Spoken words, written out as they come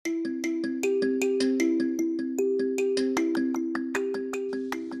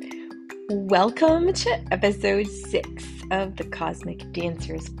Welcome to episode 6 of the Cosmic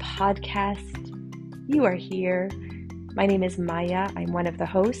Dancers podcast. You are here. My name is Maya. I'm one of the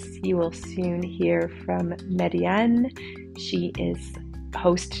hosts. You will soon hear from Mediane. She is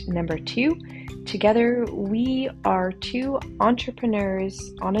host number 2. Together, we are 2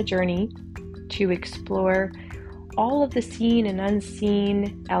 entrepreneurs on a journey to explore all of the seen and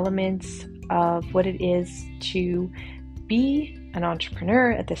unseen elements of what it is to be an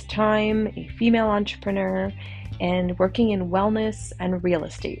entrepreneur at this time, a female entrepreneur, and working in wellness and real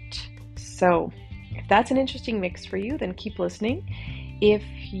estate. So if that's an interesting mix for you, then keep listening. If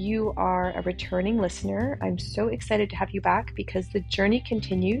you are a returning listener, I'm so excited to have you back because the journey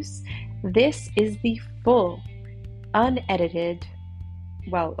continues. This is the full, unedited,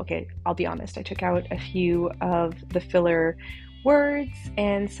 I'll be honest, I took out a few of the filler words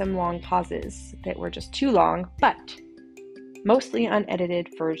and some long pauses that were just too long, but mostly unedited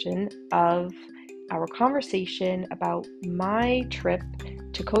version of our conversation about my trip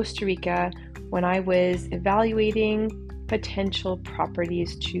to Costa Rica when I was evaluating potential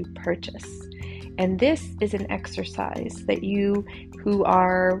properties to purchase. And this is an exercise that you who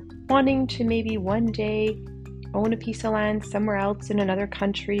are wanting to maybe one day own a piece of land somewhere else in another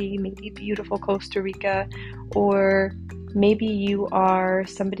country, maybe beautiful Costa Rica, or maybe you are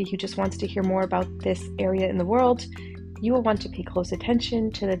somebody who just wants to hear more about this area in the world, you will want to pay close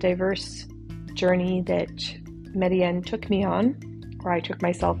attention to the diverse journey that Mediane took me on, or I took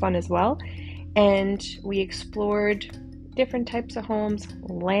myself on as well. And we explored different types of homes,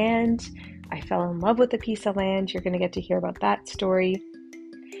 land. I fell in love with a piece of land. You're going to get to hear about that story.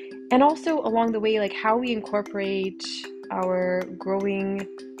 And also along the way, like how we incorporate our growing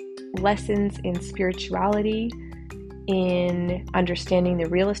lessons in spirituality, in understanding the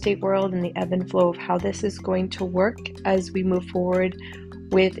real estate world and the ebb and flow of how this is going to work as we move forward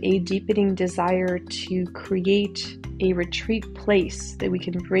with a deepening desire to create a retreat place that we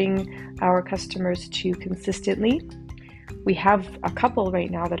can bring our customers to consistently. We have a couple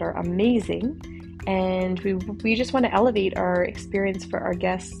right now that are amazing, and we just want to elevate our experience for our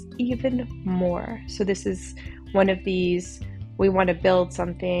guests even more. So this is one of these, we want to build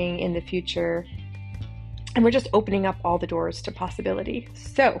something in the future, and we're just opening up all the doors to possibility.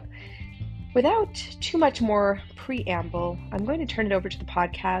 So without too much more preamble, I'm going to turn it over to the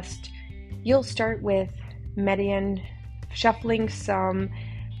podcast. You'll start with Mediane shuffling some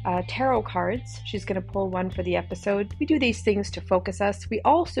tarot cards. She's going to pull one for the episode. We do these things to focus us. We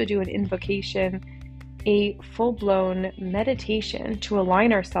also do an invocation, a full-blown meditation to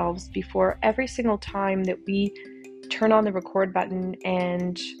align ourselves before every single time that we turn on the record button,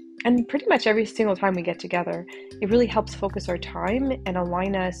 and pretty much every single time we get together. It really helps focus our time and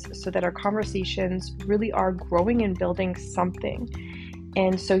align us so that our conversations really are growing and building something.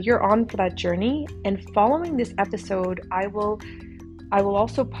 And so you're on for that journey. And following this episode, I will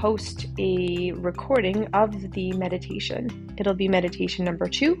also post a recording of the meditation. It'll be meditation number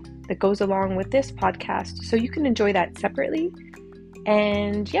 2 that goes along with this podcast. So you can enjoy that separately.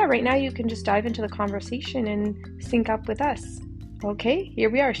 And yeah, right now you can just dive into the conversation and sync up with us. Okay,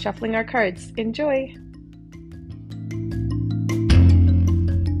 here we are shuffling our cards. Enjoy!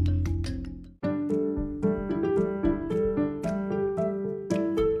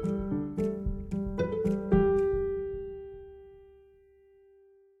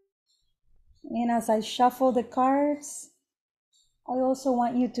 And as I shuffle the cards, I also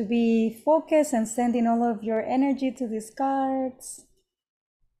want you to be focused and sending all of your energy to these cards.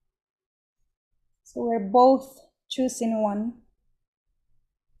 So we're both choosing one.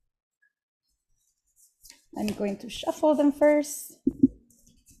 I'm going to shuffle them first.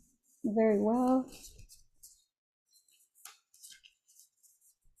 Very well.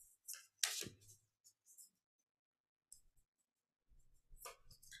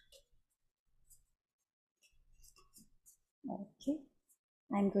 Okay.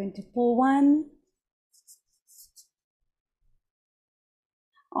 I'm going to pull one.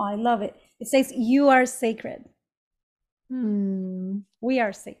 Oh, I love it. It says, "You are sacred." We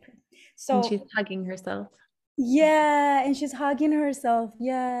are sacred. So And she's hugging herself. Yeah, and she's hugging herself.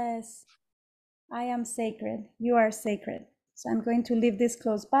 Yes, I am sacred. You are sacred. So I'm going to leave this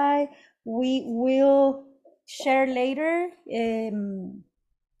close by. We will share later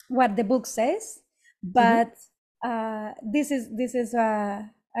what the book says, but this is a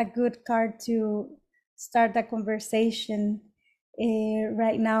good card to start a conversation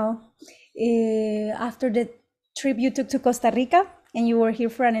right now. After the trip you took to Costa Rica and you were here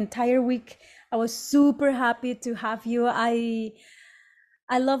for an entire week, I was super happy to have you.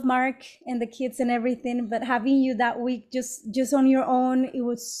 I love Mark and the kids and everything, but having you that week just on your own, it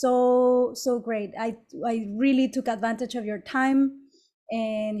was so great. I really took advantage of your time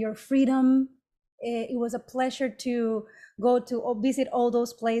and your freedom. It was a pleasure to go to visit all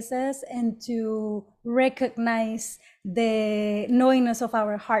those places and to recognize the knowingness of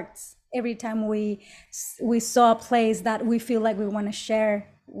our hearts every time we saw a place that we feel like we want to share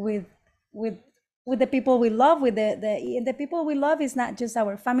with with the people we love. With the people we love is not just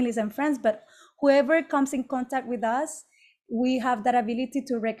our families and friends, but whoever comes in contact with us, we have that ability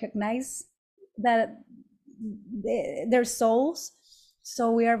to recognize that their souls.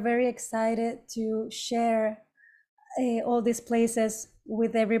 So we are very excited to share all these places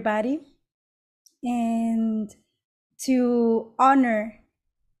with everybody and to honor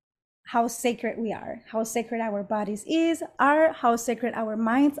how sacred we are, how sacred our bodies are, how sacred our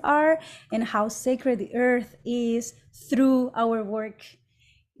minds are, and how sacred the earth is through our work.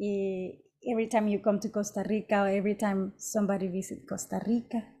 Every time you come to Costa Rica, or every time somebody visits Costa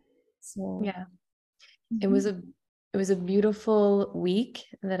Rica. So Yeah. It was a beautiful week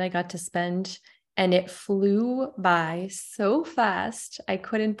that I got to spend, and it flew by so fast. I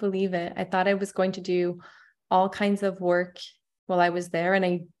couldn't believe it. I thought I was going to do all kinds of work while I was there, and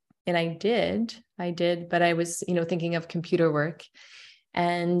I did, but I was, thinking of computer work.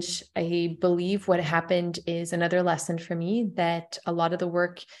 And I believe what happened is another lesson for me, that a lot of the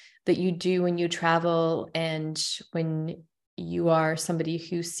work that you do when you travel and when you are somebody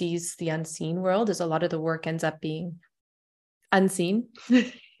who sees the unseen world, is a lot of the work ends up being unseen.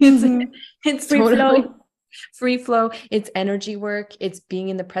 It's free totally flow. free flow. It's energy work. It's being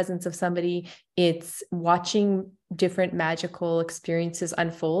in the presence of somebody. It's watching different magical experiences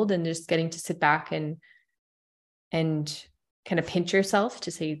unfold and just getting to sit back and kind of pinch yourself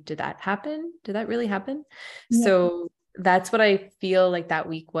to say, did that happen? Did that really happen? Yeah. So that's what I feel like that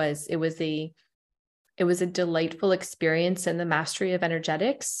week was. It was a delightful experience in the mastery of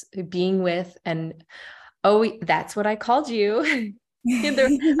energetics, being with, and that's what I called you.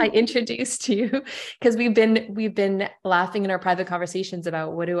 I introduced you because we've been laughing in our private conversations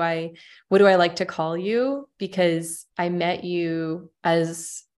about what do I like to call you, because I met you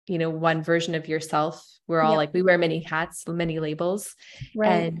as, one version of yourself. We're all Yep. like, we wear many hats, many labels.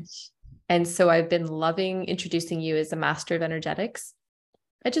 Right. And so I've been loving introducing you as a master of energetics.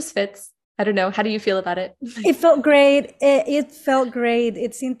 It just fits. I don't know. How do you feel about it? It felt great. It felt great.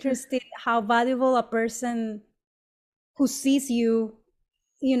 It's interesting how valuable a person who sees you,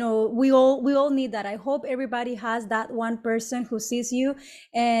 we all need that. I hope everybody has that one person who sees you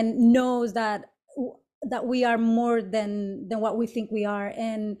and knows that we are more than what we think we are.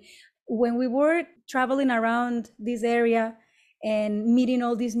 And when we were traveling around this area and meeting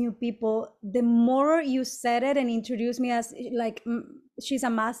all these new people, the more you said it and introduced me as like, she's a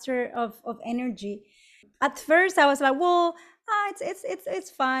master of energy. At first I was like, well,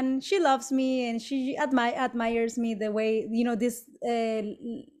 it's fun. She loves me and she admires me the way, this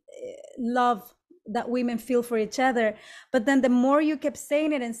love that women feel for each other. But then the more you kept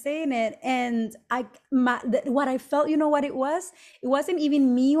saying it and saying it, and what I felt, what it wasn't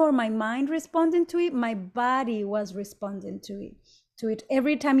even me or my mind responding to it. My body was responding to it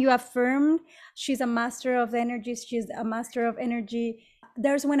every time you affirmed, she's a master of energy, she's a master of energy.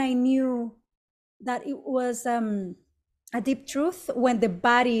 There's when I knew that it was a deep truth, when the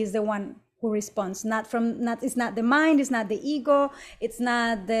body is the one who responds, it's not the mind, it's not the ego, it's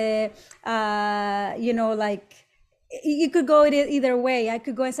not the like, you could go either way. I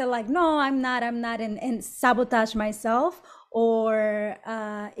could go and say like, no, I'm not, and sabotage myself, or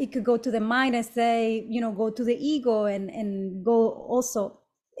it could go to the mind and say, go to the ego and go also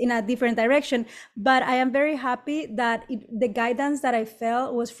in a different direction. But I am very happy that the guidance that I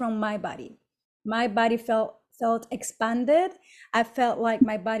felt was from my body. My body felt expanded. I felt like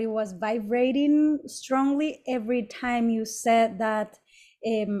my body was vibrating strongly every time you said that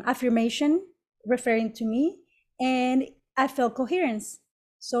affirmation referring to me, and I felt coherence.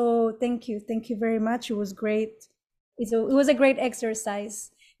 So thank you very much. It was great. It was a great exercise,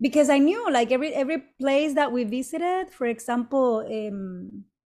 because I knew like every place that we visited. For example,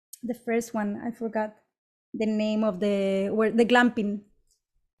 the first one, I forgot the name of the glamping.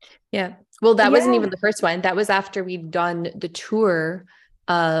 Yeah. Well, that wasn't Yeah. even the first one. That was after we'd done the tour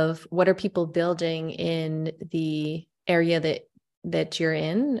of what are people building in the area that you're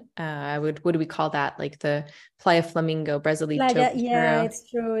in. What do we call that? Like the Playa Flamingo, Like Brasilito, yeah,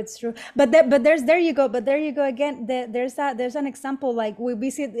 Futuro. it's true. But there you go. But there you go again. There's an example. Like we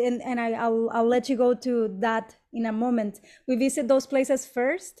visit, and I'll let you go to that in a moment. We visit those places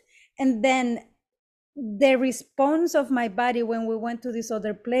first, and then the response of my body when we went to these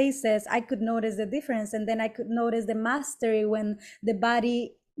other places, I could notice the difference. And then I could notice the mastery when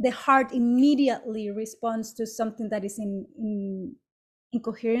the heart immediately responds to something that is in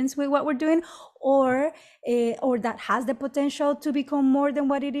coherence with what we're doing, or that has the potential to become more than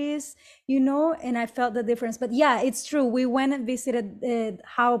what it is, and I felt the difference. But yeah, it's true. We went and visited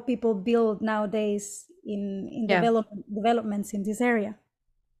how people build nowadays in Yeah. developments in this area.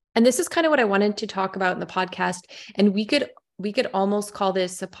 And this is kind of what I wanted to talk about in the podcast. And we could almost call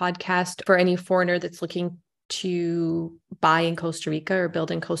this a podcast for any foreigner that's looking to buy in Costa Rica or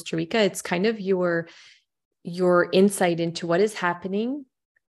build in Costa Rica. It's kind of your insight into what is happening,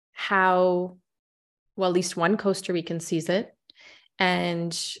 how, well, at least one Costa Rican sees it,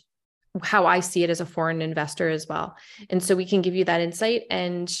 and how I see it as a foreign investor as well. And so we can give you that insight.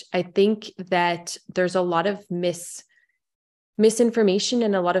 And I think that there's a lot of misinformation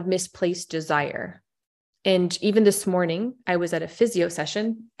and a lot of misplaced desire. And even this morning, I was at a physio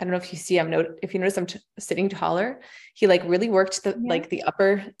session. I don't know if you see, if you notice, I'm sitting taller. He like really worked the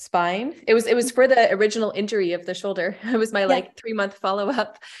upper spine. It was for the original injury of the shoulder. It was my like 3-month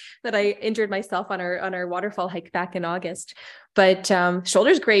follow-up that I injured myself on our waterfall hike back in August. But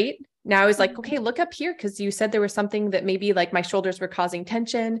shoulder's great. Now I was like, okay, look up here, because you said there was something that maybe like my shoulders were causing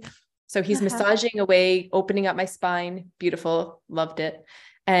tension. So he's massaging away, opening up my spine. Beautiful. Loved it.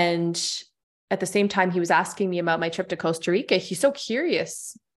 And at the same time, he was asking me about my trip to Costa Rica. He's so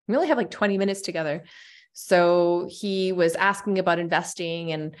curious. We only have like 20 minutes together. So he was asking about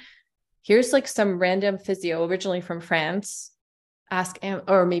investing, and here's like some random physio originally from France,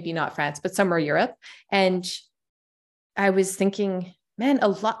 or maybe not France, but somewhere Europe. And I was thinking, man, a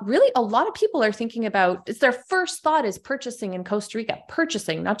lot of people are thinking about, it's their first thought is purchasing in Costa Rica,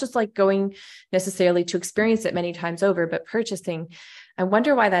 not just like going necessarily to experience it many times over, but purchasing. I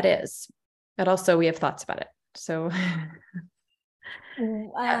wonder why that is. But also we have thoughts about it. So,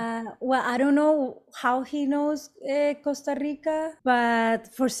 well, I don't know how he knows Costa Rica,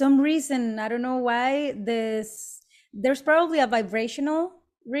 but for some reason, I don't know why, there's probably a vibrational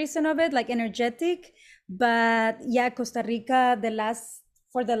reason of it, like energetic. But yeah, Costa Rica,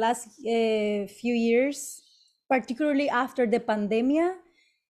 for the last few years, particularly after the pandemia,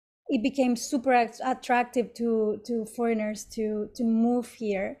 it became super attractive to foreigners to move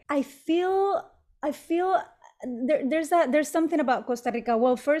here. I feel there's something about Costa Rica.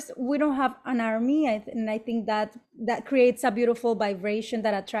 Well, first, we don't have an army, and I think that creates a beautiful vibration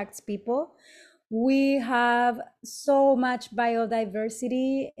that attracts people. We have so much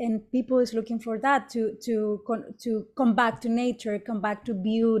biodiversity, and people is looking for that to come back to nature, come back to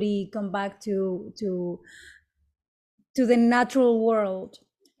beauty, come back to the natural world.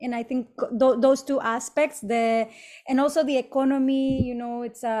 And I think those two aspects, and also the economy,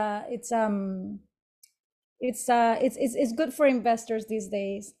 it's good for investors these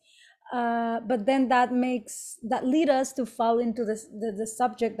days. But then that lead us to fall into the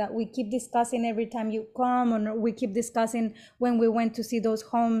subject that we keep discussing every time you come, or we keep discussing when we went to see those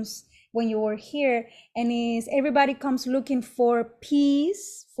homes when you were here. And is everybody comes looking for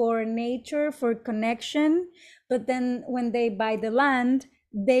peace, for nature, for connection. But then when they buy the land,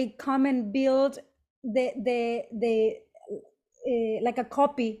 they come and build like a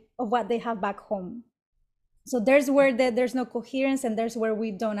copy of what they have back home. So there's where there's no coherence, and there's where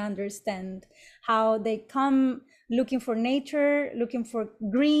we don't understand how they come looking for nature, looking for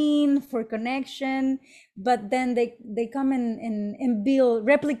green, for connection, but then they come and build,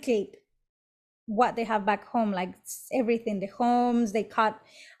 replicate what they have back home, like everything, the homes they cut.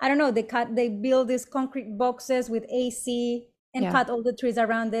 I don't know, they build these concrete boxes with AC and cut all the trees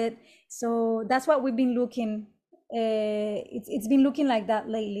around it. So that's what we've been looking. It's been looking like that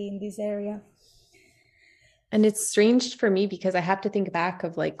lately in this area. And it's strange for me because I have to think back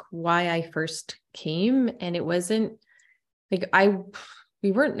of like why I first came, and it wasn't like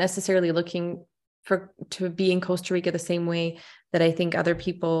we weren't necessarily looking to be in Costa Rica the same way that I think other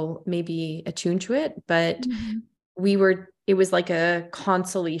people may be attuned to it, but it was like a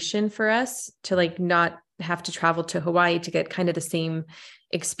consolation for us to like not have to travel to Hawaii to get kind of the same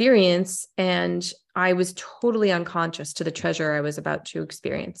experience. And I was totally unconscious to the treasure I was about to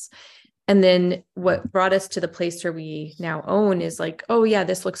experience. And then what brought us to the place where we now own is like, oh yeah,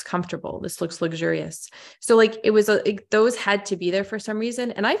 this looks comfortable. This looks luxurious. So like it was those had to be there for some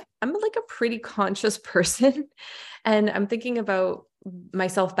reason. And I'm like a pretty conscious person. And I'm thinking about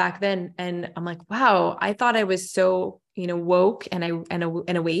myself back then, and I'm like, wow, I thought I was so, woke and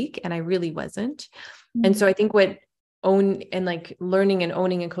awake, and I really wasn't. And so I think what learning and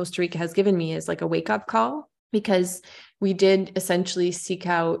owning in Costa Rica has given me is like a wake up call, because we did essentially seek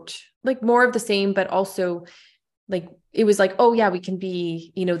out like more of the same, but also like, it was like, oh yeah, we can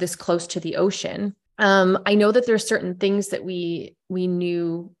be, this close to the ocean. I know that there's certain things that we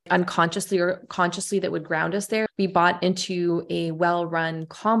knew unconsciously or consciously that would ground us there. We bought into a well-run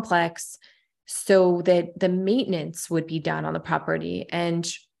complex so that the maintenance would be done on the property. And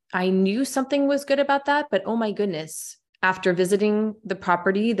I knew something was good about that, but oh my goodness, after visiting the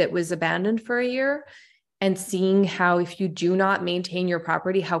property that was abandoned for a year and seeing how if you do not maintain your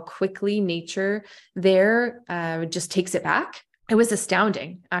property, how quickly nature there just takes it back. It was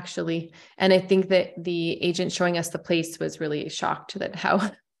astounding, actually. And I think that the agent showing us the place was really shocked that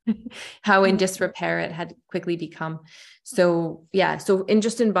how in disrepair it had quickly become. So yeah. So in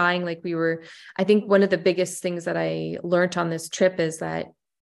buying, like I think one of the biggest things that I learned on this trip is that,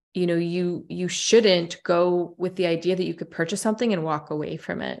 you shouldn't go with the idea that you could purchase something and walk away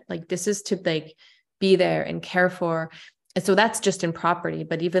from it. Like this is to like be there and care for. And so that's just in property,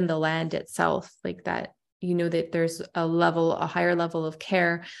 but even the land itself, like that, that there's a higher level of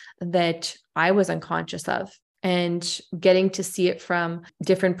care that I was unconscious of, and getting to see it from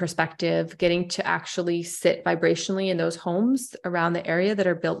different perspective, getting to actually sit vibrationally in those homes around the area that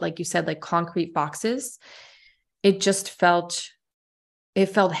are built, like you said, like concrete boxes. It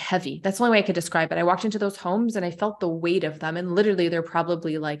felt heavy. That's the only way I could describe it. I walked into those homes and I felt the weight of them. And literally they're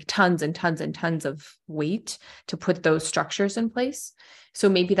probably like tons and tons and tons of weight to put those structures in place. So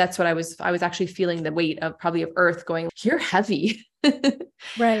maybe that's what I was actually feeling the weight of probably of earth going, you're heavy.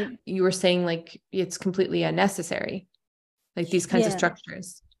 Right. You were saying like, it's completely unnecessary, like these kinds of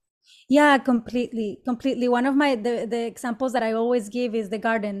structures. Yeah, completely. One of the examples that I always give is the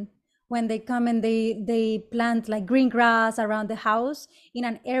garden. When they come and they plant like green grass around the house in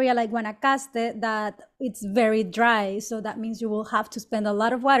an area like Guanacaste that it's very dry. So that means you will have to spend a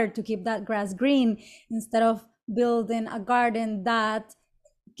lot of water to keep that grass green, instead of building a garden that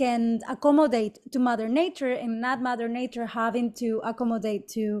can accommodate to Mother Nature, and not Mother Nature having to accommodate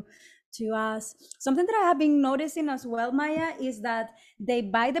to us. Something that I have been noticing as well, Maya, is that they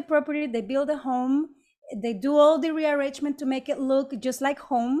buy the property, they build a home, they do all the rearrangement to make it look just like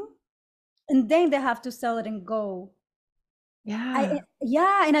home, and then they have to sell it and go. Yeah.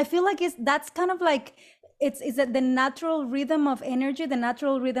 And I feel like that's kind of like it's the natural rhythm of energy, the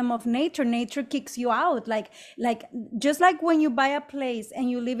natural rhythm of nature. Nature kicks you out, like just like when you buy a place and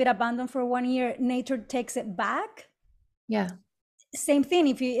you leave it abandoned for 1 year, nature takes it back. Yeah. Same thing.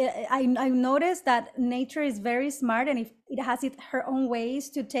 If you I noticed that nature is very smart, and if it has her own ways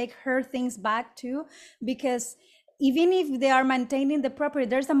to take her things back too, because even if they are maintaining the property,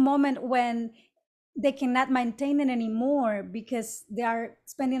 there's a moment when they cannot maintain it anymore because they are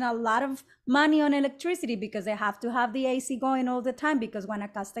spending a lot of money on electricity, because they have to have the AC going all the time, because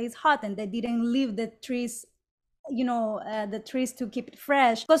Guanacaste is hot and they didn't leave the trees, the trees to keep it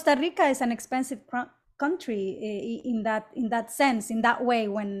fresh. Costa Rica is an expensive country in that sense, in that way,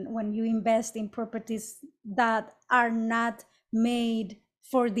 when you invest in properties that are not made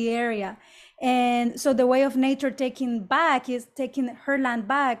for the area. And so the way of nature taking her land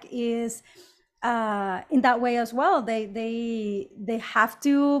back is in that way as well. They have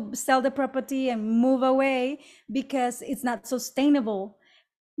to sell the property and move away because it's not sustainable.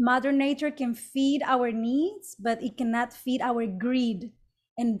 Mother Nature can feed our needs, but it cannot feed our greed.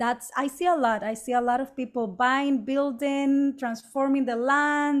 And I see a lot of people buying, building, transforming the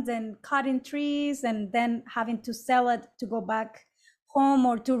land and cutting trees, and then having to sell it to go back home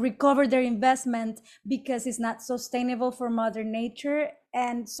or to recover their investment because it's not sustainable for Mother Nature.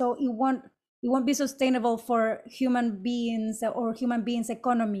 And so it won't be sustainable for human beings or human beings'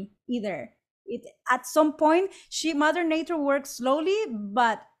 economy either. At some point, Mother Nature works slowly,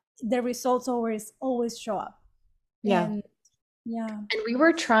 but the results always show up. Yeah. And yeah. And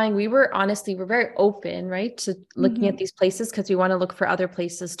we're very open, right, to looking at these places, because we want to look for other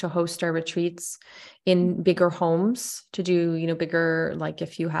places to host our retreats in bigger homes to do, bigger, like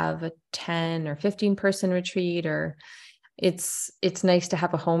if you have a 10 or 15 person retreat, or it's nice to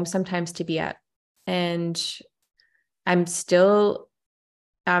have a home sometimes to be at. And I'm still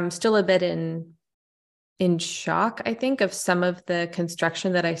a bit in shock, I think, of some of the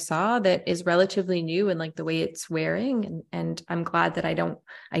construction that I saw that is relatively new, and like the way it's wearing. And I'm glad that I don't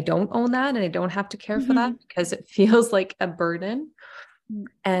own that, and I don't have to care for that, because it feels like a burden.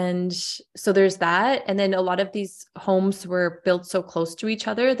 And so there's that. And then a lot of these homes were built so close to each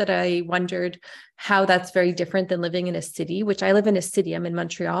other that I wondered how that's very different than living in a city, which I live in a city. I'm in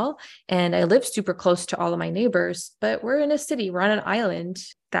Montreal and I live super close to all of my neighbors, but we're in a city, we're on an island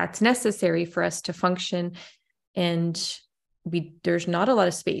that's necessary for us to function. And there's not a lot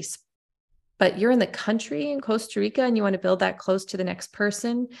of space, but you're in the country in Costa Rica and you want to build that close to the next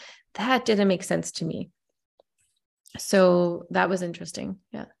person. That didn't make sense to me. So that was interesting.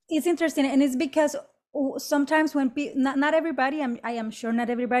 Yeah. It's interesting, and it's because sometimes when not everybody, I am sure not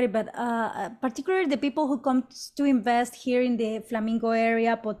everybody, but particularly the people who come to invest here in the Flamingo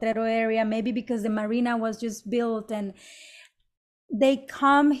area, Potrero area, maybe because the marina was just built and they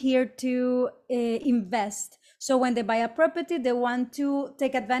come here to invest. So when they buy a property, they want to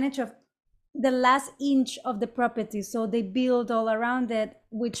take advantage of the last inch of the property. So they build all around it,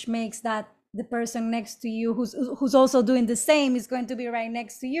 which makes that the person next to you who's also doing the same is going to be right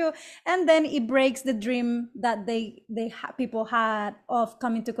next to you, and then it breaks the dream that people had of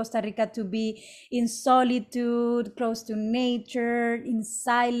coming to Costa Rica to be in solitude, close to nature, in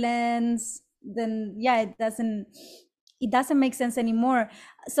silence. Then yeah, it doesn't make sense anymore.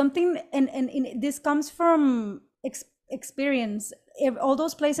 Something and this comes from experience. All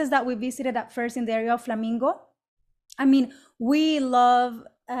those places that we visited at first in the area of Flamingo, I mean, we love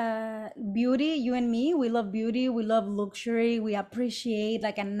beauty. You and me, we love beauty, we love luxury, we appreciate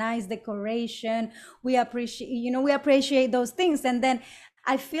like a nice decoration, we appreciate those things. And then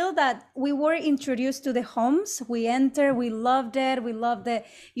I feel that we were introduced to the homes. We entered, we loved it. We loved the,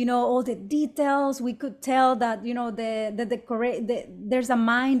 all the details. We could tell that, there's a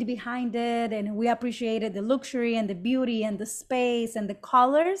mind behind it, and we appreciated the luxury and the beauty and the space and the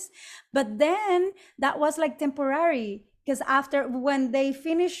colors. But then that was like temporary, because after, when they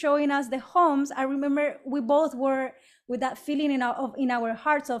finished showing us the homes, I remember we both were with that feeling in our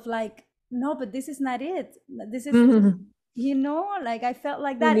hearts of like, no, but this is not it. This is, like I felt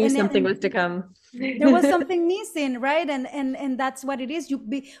like that. We knew something was to come. There was something missing, right? And that's what it is.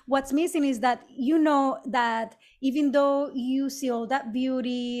 What's missing is that, that even though you see all that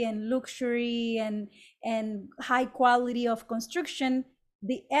beauty and luxury and high quality of construction,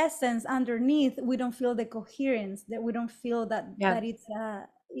 the essence underneath, we don't feel the coherence, that we don't feel that it's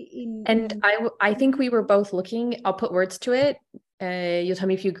I think we were both looking, I'll put words to it, you'll tell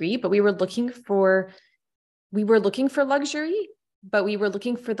me if you agree, but we were looking for luxury, but we were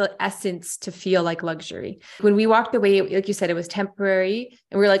looking for the essence to feel like luxury. When we walked away, like you said, it was temporary,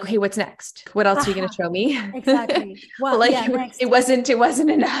 and we were like, "Hey, what's next? What else are you going to show me?" Exactly. Well, it wasn't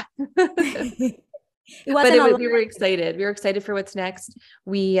enough. We were excited. We were excited for what's next.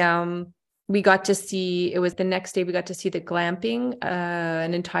 We got to see, it was the next day, we got to see the glamping,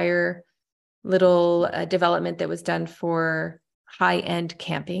 an entire little development that was done for high-end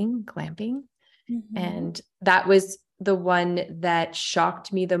glamping. Mm-hmm. And that was the one that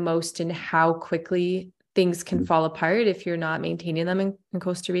shocked me the most in how quickly things can fall apart if you're not maintaining them in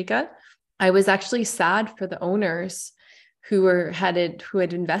Costa Rica. I was actually sad for the owners who had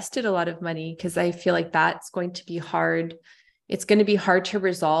invested a lot of money, because I feel like that's going to be hard. It's going to be hard to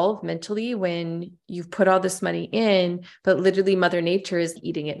resolve mentally when you've put all this money in, but literally Mother Nature is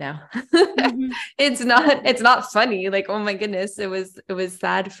eating it now. Mm-hmm. It's not funny. Like, oh my goodness, it was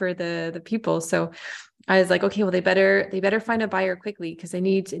sad for the people. So I was like, okay, well, they better find a buyer quickly, because they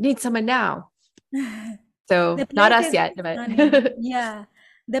need someone now. So not us yet, but yeah.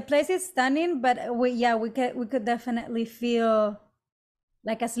 The place is stunning, but we could definitely feel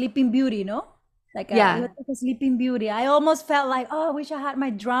like a Sleeping Beauty, no? It was like a Sleeping Beauty. I almost felt like, oh, I wish I had my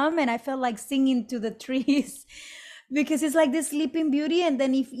drum, and I felt like singing to the trees, because it's like this Sleeping Beauty. And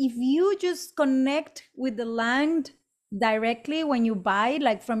then if you just connect with the land directly when you buy,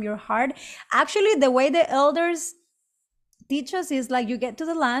 like from your heart, actually the way the elders teach us is like you get to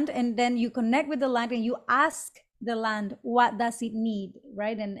the land, and then you connect with the land, and you ask the land, what does it need,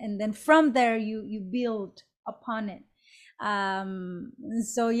 right? And then from there you build upon it.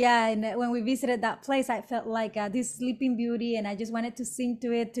 So yeah, and when we visited that place, I felt like this Sleeping Beauty, and I just wanted to sing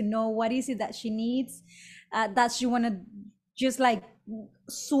to it, to know what is it that she needs, that she want to just like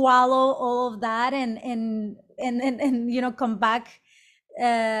swallow all of that and come back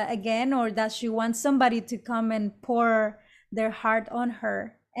again, or that she wants somebody to come and pour their heart on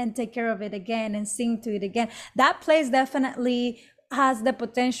her and take care of it again and sing to it again. That place definitely has the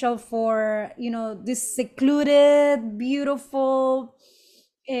potential for, this secluded, beautiful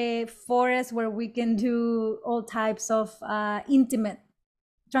forest where we can do all types of intimate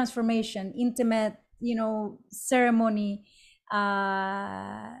transformation, intimate, ceremony.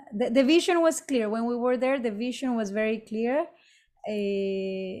 The vision was clear. When we were there, the vision was very clear.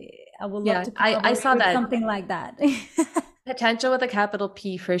 I would love to I saw that, something like that. Potential with a capital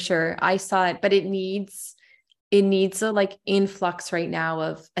P for sure. I saw it, but it needs a like influx right now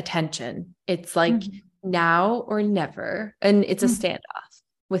of attention. It's like now or never. And it's a standoff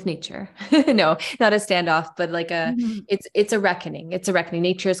with nature. No, not a standoff, but like it's a reckoning. It's a reckoning.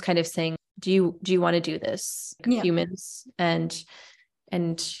 Nature is kind of saying, do you want to do this? Yeah. Humans and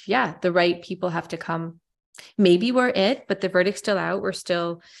yeah, the right people have to come. Maybe we're it, but the verdict's still out. We're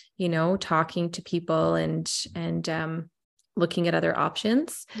still, talking to people and looking at other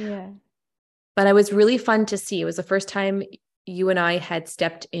options. Yeah. But it was really fun to see. It was the first time you and I had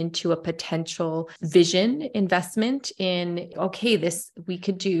stepped into a potential vision investment in, okay, we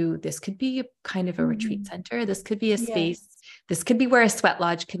could do, this could be a kind of a retreat center. This could be a Yeah. space. This could be where a sweat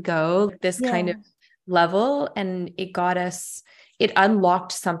lodge could go, this kind of level. And it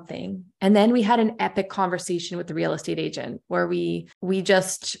unlocked something. And then we had an epic conversation with the real estate agent where we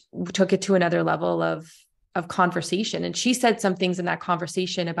just took it to another level of conversation. And she said some things in that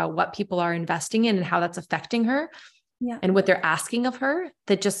conversation about what people are investing in and how that's affecting her and what they're asking of her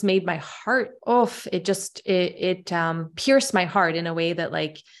that just made my heart, it pierced my heart in a way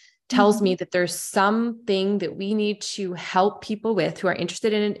that tells me that there's something that we need to help people with who are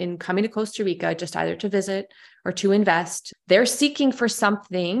interested in coming to Costa Rica, just either to visit or to invest. They're seeking for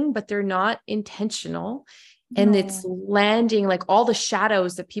something, but they're not intentional. And it's landing all the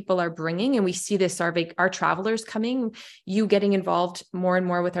shadows that people are bringing. And we see this, our travelers coming, you getting involved more and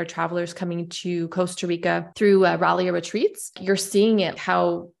more with our travelers coming to Costa Rica through Raleigh retreats. You're seeing it,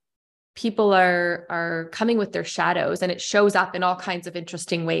 how people are coming with their shadows, and it shows up in all kinds of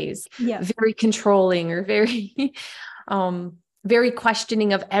interesting ways. Very controlling or very, very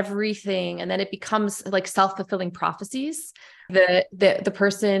questioning of everything. And then it becomes self-fulfilling prophecies. The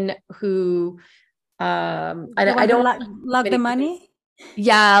person who, I don't lock the money.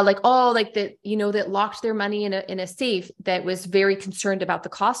 Yeah. That locked their money in a safe, that was very concerned about the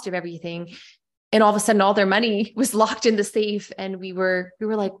cost of everything. And all of a sudden, all their money was locked in the safe. And we were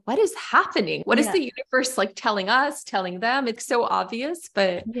like, what is happening? What is the universe telling them? It's so obvious,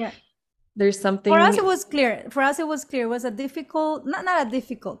 but there's something. For us, it was clear. It was a difficult, not a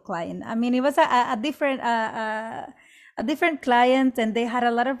difficult client. I mean, it was a different client, and they had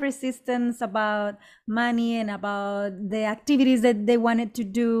a lot of resistance about money and about the activities that they wanted to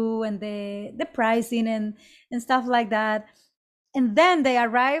do and the pricing and stuff like that. And then they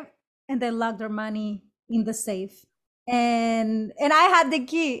arrived and they locked their money in the safe. And I had the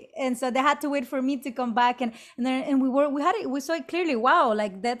key, and so they had to wait for me to come back, and we saw it clearly. Wow,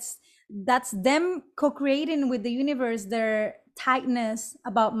 that's them co-creating with the universe their tightness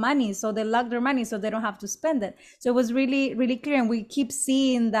about money, so they lock their money so they don't have to spend it. So it was really, really clear, and we keep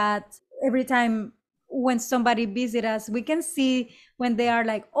seeing that every time when somebody visits us. We can see when they are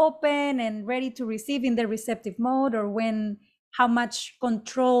open and ready to receive in the receptive mode, or when how much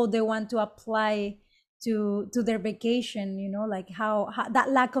control they want to apply to their vacation, how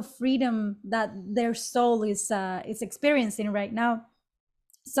that lack of freedom that their soul is experiencing right now.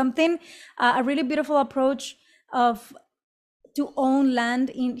 Something, a really beautiful approach of to own land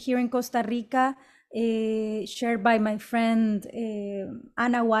here in Costa Rica, shared by my friend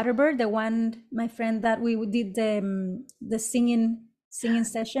Anna Waterberg, my friend that we did the singing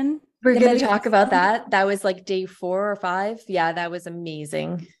session. We're going to talk about that. That was day 4 or 5. Yeah, that was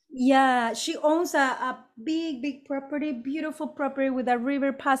amazing. Yeah, she owns a big property, beautiful property with a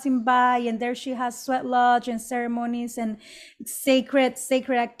river passing by, and there she has sweat lodge and ceremonies and sacred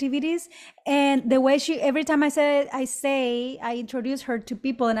activities. And the way every time I introduce her to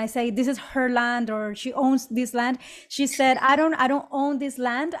people and I say this is her land or she owns this land, she said, I don't own this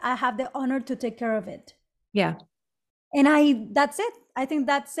land. I have the honor to take care of it. Yeah. And that's it. I think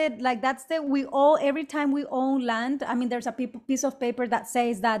that's it. Every time we own land, I mean, there's a piece of paper that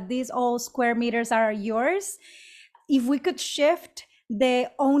says that these all square meters are yours. If we could shift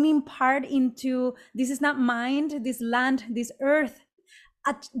the owning part into, this is not mine, this land, this earth,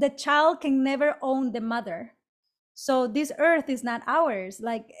 the child can never own the mother. So this earth is not ours.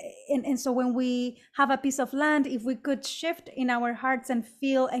 And so when we have a piece of land, if we could shift in our hearts and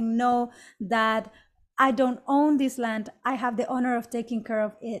feel and know that I don't own this land, I have the honor of taking care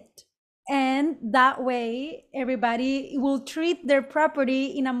of it. And that way, everybody will treat their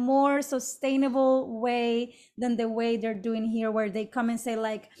property in a more sustainable way than the way they're doing here, where they come and say,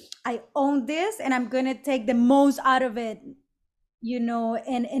 I own this and I'm going to take the most out of it,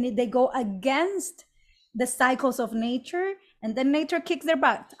 and they go against the cycles of nature, and then nature kicks their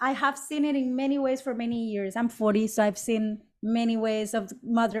butt. I have seen it in many ways for many years. I'm 40, so I've seen many ways of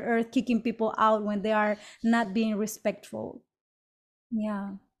Mother Earth kicking people out when they are not being respectful.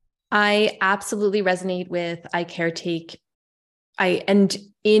 Yeah. I absolutely resonate with and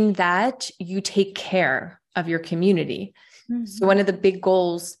in that you take care of your community. Mm-hmm. So one of the big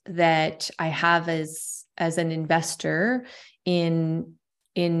goals that I have as an investor in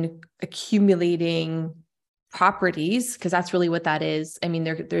accumulating properties, because that's really what that is. I mean,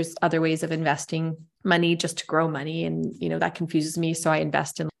 there's other ways of investing money just to grow money. And, that confuses me. So I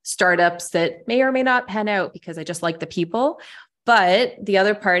invest in startups that may or may not pan out because I just like the people. But the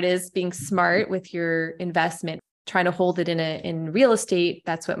other part is being smart with your investment, trying to hold it in real estate.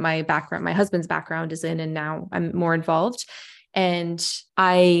 That's what my husband's background is in. And now I'm more involved. And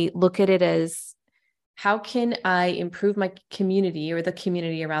I look at it as, how can I improve my community or the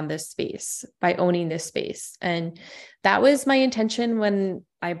community around this space by owning this space? And that was my intention when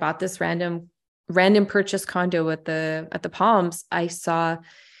I bought this random purchase condo at the Palms. I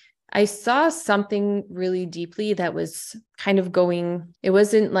saw something really deeply that was kind of going, it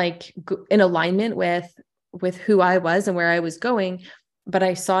wasn't like in alignment with who I was and where I was going, but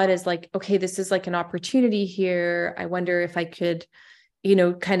I saw it as like, okay, this is like an opportunity here. I wonder if I could,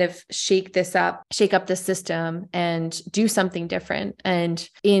 kind of shake up the system and do something different. And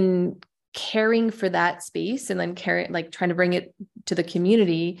in caring for that space and then trying to bring it to the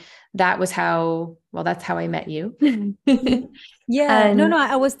community, that's how I met you. Yeah, And no,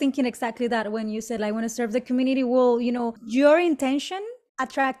 I was thinking exactly that when you said, I want to serve the community. Well, your intention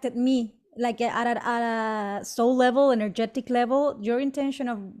attracted me, like at a soul level, energetic level. Your intention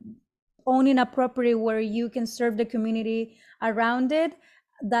of owning a property where you can serve the community around it,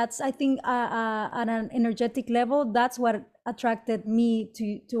 that's, I think, at an energetic level, that's what attracted me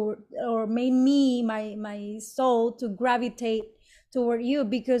to or made me, my soul, to gravitate toward you.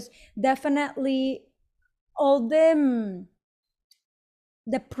 Because definitely all the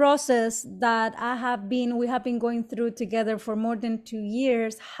process that we have been going through together for more than 2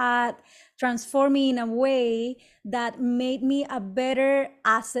 years had transformed me in a way that made me a better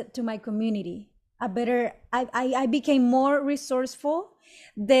asset to my community. I became more resourceful.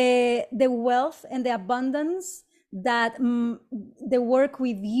 The wealth and the abundance that the work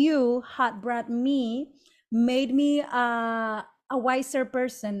with you had brought me made me a wiser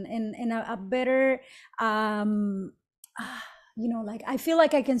person and a better, like, I feel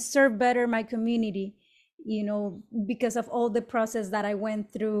like I can serve better my community, because of all the process that I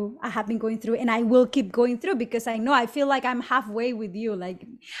have been going through, and I will keep going through, because I feel like I'm halfway with you. Like,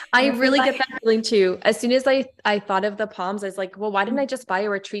 I really get that feeling too. As soon as I thought of the Palms, I was like, well, why didn't I just buy a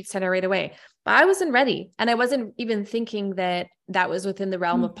retreat center right away? But I wasn't ready. And I wasn't even thinking that was within the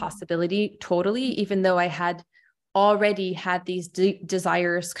realm of possibility totally, even though I had already had these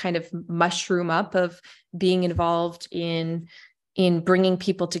desires kind of mushroom up of being involved in bringing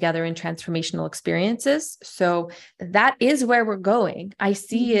people together in transformational experiences. So that is where we're going. I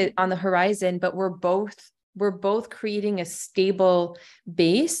see it on the horizon, but we're both creating a stable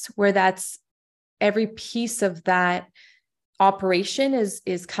base where that's every piece of that operation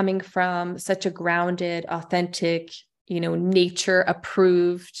is coming from such a grounded, authentic, nature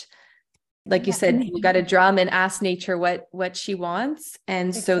approved. Like you said, you got to drum and ask nature what she wants.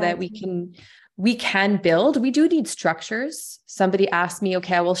 And so that we can build. We do need structures. Somebody asked me,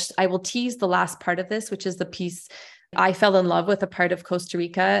 okay, I will tease the last part of this, which is the piece I fell in love with, a part of Costa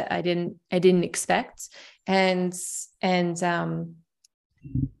Rica I didn't expect. And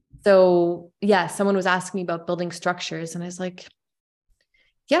so yeah, someone was asking me about building structures, and I was like,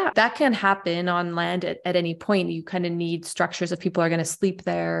 yeah, that can happen on land at any point. You kind of need structures if people are going to sleep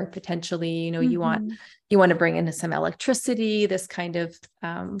there, potentially. You want to bring in some electricity, this kind of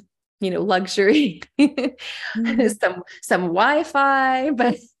luxury, some Wi-Fi,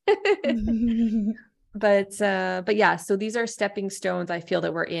 but but yeah, so these are stepping stones I feel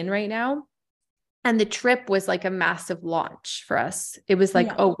that we're in right now. And the trip was like a massive launch for us. It was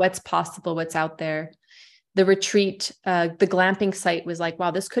like, oh, what's possible, what's out there. The retreat, the glamping site was like,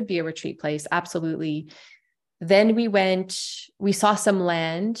 wow, this could be a retreat place. Absolutely. Then we saw some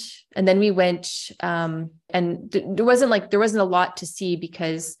land, and then we went, and there wasn't a lot to see,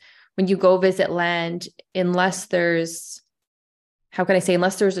 because when you go visit land, unless there's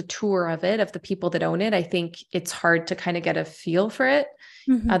a tour of the people that own it, I think it's hard to kind of get a feel for it.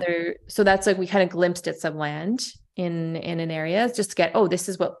 So that's like, we kind of glimpsed at some land in an area just to get, oh, this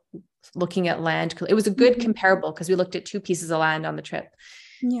is what looking at land. It was a good comparable, because we looked at 2 pieces of land on the trip.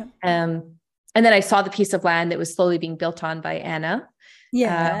 Yeah. And then I saw the piece of land that was slowly being built on by Anna.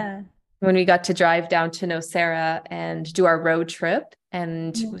 Yeah. When we got to drive down to Nocera and do our road trip.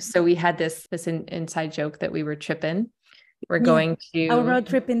 And so we had this inside joke that we were tripping. We're going to road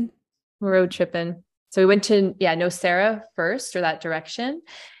tripping. So we went to, Nocera first, or that direction.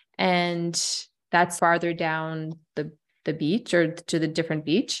 And that's farther down the beach, or to the different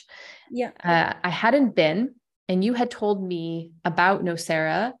beach. Yeah. I hadn't been. and you had told me about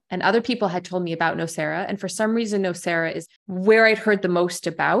Nocera, and other people had told me about Nocera. And for some reason, Nocera is where I'd heard the most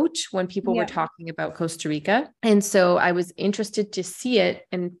about when people were talking about Costa Rica. And so I was interested to see it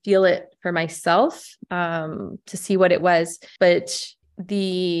and feel it for myself, to see what it was. But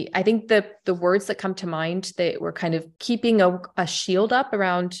I think the words that come to mind that were kind of keeping a shield up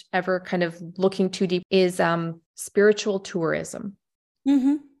around ever kind of looking too deep is spiritual tourism.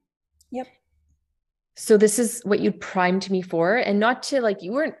 Mm-hmm. Yep. So this is what you primed me for, and not to like,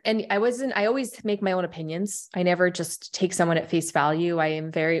 you weren't, and I always make my own opinions. I never just take someone at face value. I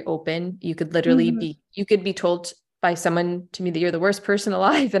am very open. You could literally you could be told by someone to me that you're the worst person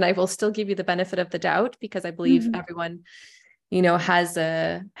alive, and I will still give you the benefit of the doubt, because I believe everyone, has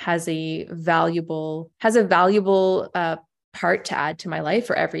a valuable part to add to my life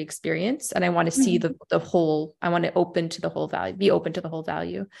for every experience. And I want to see the whole, I want to be open to the whole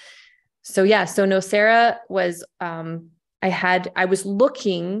value. So Nocera was, I was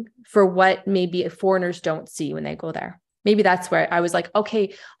looking for what maybe foreigners don't see when they go there. Maybe that's where I was like,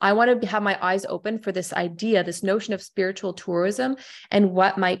 okay, I want to have my eyes open for this idea, this notion of spiritual tourism, and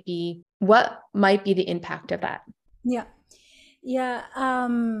what might be the impact of that. Yeah. Yeah.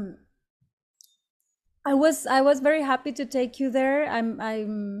 I was very happy to take you there.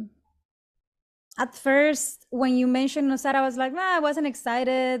 I'm at first, when you mentioned Nosara, I was like, I wasn't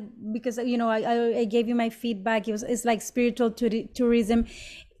excited because I gave you my feedback. It's like spiritual tourism.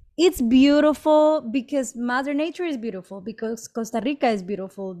 It's beautiful because Mother Nature is beautiful, because Costa Rica is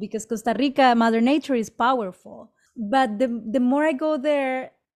beautiful, because Costa Rica, Mother Nature is powerful. But the more I go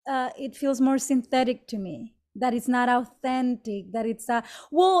there, it feels more synthetic to me. That it's not authentic. That it's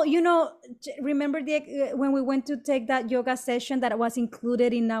remember when we went to take that yoga session that was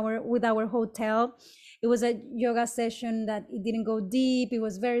included in our hotel. It was a yoga session that it didn't go deep. It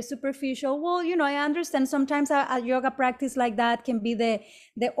was very superficial. Well, I understand sometimes a yoga practice like that can be the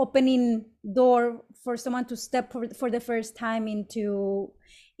opening door for someone to step for the first time into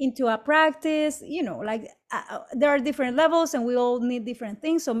a practice. There are different levels and we all need different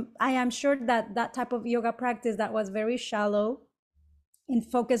things. So I am sure that type of yoga practice that was very shallow and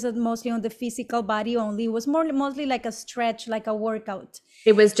focused mostly on the physical body only was mostly like a stretch, like a workout.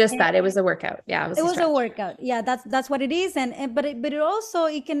 It was just that. It was a workout. Yeah, it was a workout. Yeah, that's what it is. But it also,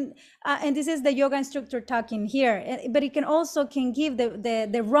 it can and this is the yoga instructor talking here, but it can give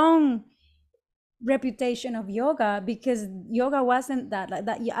the wrong reputation of yoga, because yoga wasn't that, like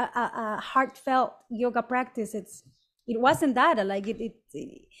that a heartfelt yoga practice. It wasn't that, like it.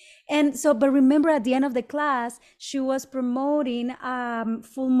 And so, but remember, at the end of the class, she was promoting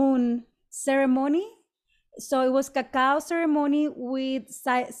full moon ceremony. So it was cacao ceremony with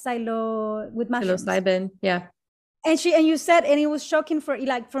with mushrooms. Psilocybin, yeah. And you said, and it was shocking for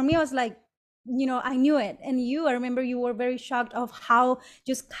me. I was like, I knew it. And I remember you were very shocked of how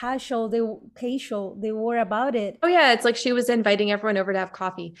just casual they were about it. Oh yeah, it's like she was inviting everyone over to have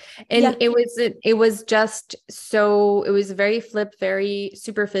coffee, and it was just so, it was very flip, very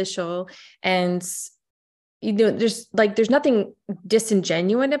superficial, and there's nothing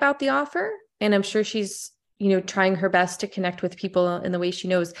disingenuous about the offer, and I'm sure she's trying her best to connect with people in the way she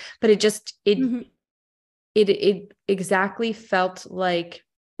knows, but it exactly felt like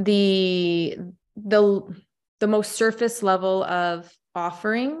the most surface level of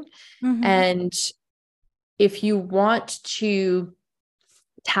offering. And if you want to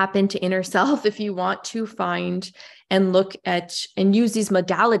tap into inner self, if you want to find and look at and use these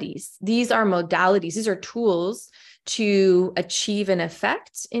modalities, these are tools to achieve an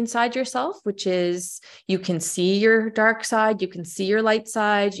effect inside yourself, which is, you can see your dark side, you can see your light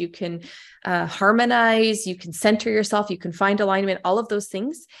side, you can harmonize, you can center yourself, you can find alignment, all of those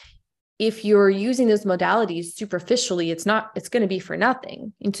things. If you're using those modalities superficially, it's going to be for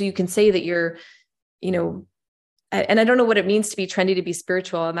nothing. And so you can say that you're, and I don't know what it means to be trendy, to be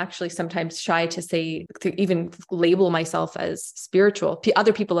spiritual. I'm actually sometimes shy to even label myself as spiritual.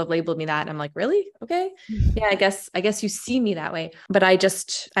 Other people have labeled me that, and I'm like, really? Okay. Yeah, I guess you see me that way. But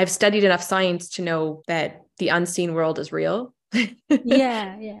I've studied enough science to know that the unseen world is real.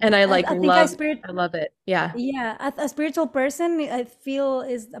 Yeah. And I love it. Yeah. Yeah. A spiritual person, I feel,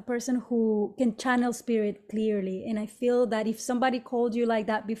 is a person who can channel spirit clearly. And I feel that if somebody called you like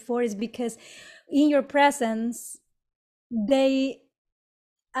that before, it's because in your presence, they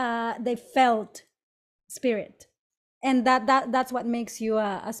felt spirit. And that's what makes you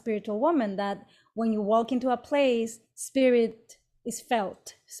a spiritual woman, that when you walk into a place, spirit is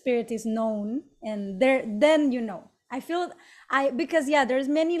felt, spirit is known, and then I feel because there's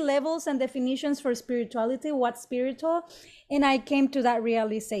many levels and definitions for spirituality, what's spiritual, and I came to that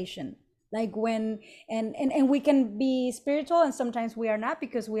realization Like when, and we can be spiritual and sometimes we are not,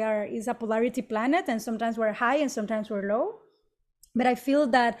 because we are, is a polarity planet, and sometimes we're high and sometimes we're low. But I feel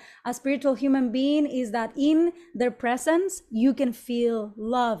that a spiritual human being is that in their presence, you can feel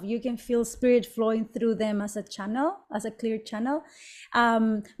love, you can feel spirit flowing through them as a channel, as a clear channel.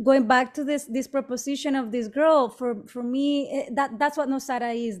 Going back to this proposition of this girl, for me, that's what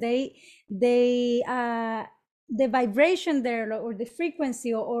Nosara is. They the vibration there, or the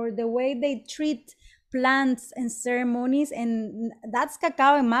frequency, or the way they treat plants and ceremonies, and that's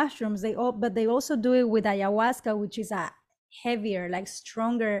cacao and mushrooms. But they also do it with ayahuasca, which is a heavier, like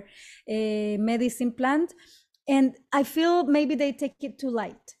stronger medicine plant. And I feel maybe they take it too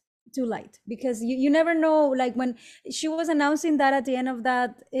light, because you never know. Like when she was announcing that at the end of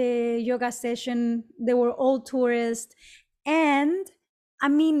that yoga session, they were all tourists, and I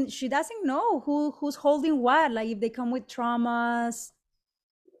mean, she doesn't know who's holding what, like if they come with traumas,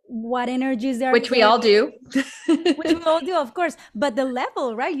 what energies they're Which we all do. which we all do, of course. But the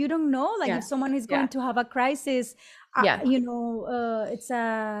level, right? You don't know, like if someone is going to have a crisis. You know,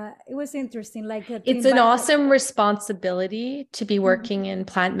 it was interesting. Like it's an awesome responsibility to be working in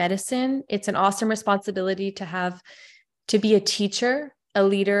plant medicine. It's an awesome responsibility to be a teacher, a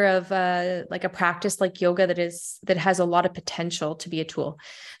leader of like a practice like yoga that has a lot of potential to be a tool.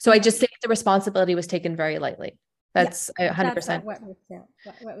 So I just think the responsibility was taken very lightly. That's 100%. What we feel.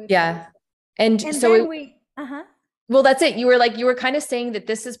 Yeah. And so well, that's it. You were kind of saying that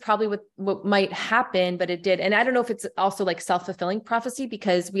this is probably what might happen, but it did. And I don't know if it's also like self-fulfilling prophecy,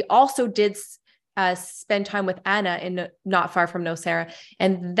 because we also did spend time with Anna in not far from Nosara.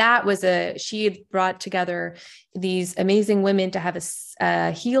 And that was she had brought together these amazing women to have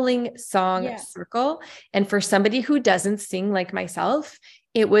a healing song circle. And for somebody who doesn't sing like myself,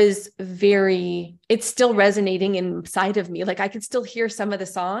 it's still resonating inside of me. Like I could still hear some of the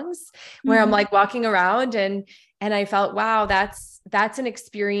songs where I'm like walking around and I felt, wow, that's an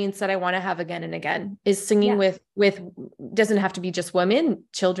experience that I want to have again and again, is singing with doesn't have to be just women,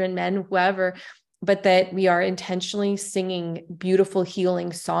 children, men, whoever, but that we are intentionally singing beautiful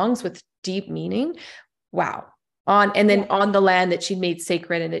healing songs with deep meaning. Wow. On the land that she made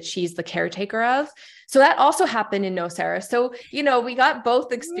sacred and that she's the caretaker of. So that also happened in Nosara. So, we got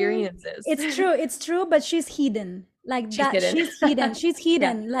both experiences. It's true, but she's hidden. Like she's hidden. She's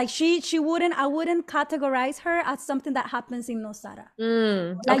hidden. Like I wouldn't categorize her as something that happens in Nosara.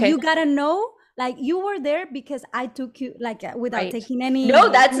 Like you gotta know, like you were there because I took you, like without taking any. No,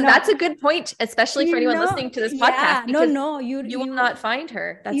 that's a good point, especially for anyone listening to this podcast. You will not find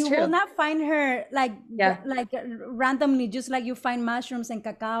her. That's true. You will not find her like randomly, just like you find mushrooms and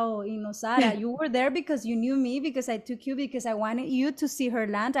cacao in Nosara. You were there because you knew me, because I took you, because I wanted you to see her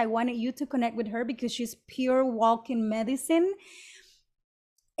land. I wanted you to connect with her because she's pure walking medicine.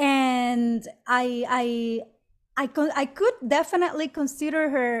 And I could definitely consider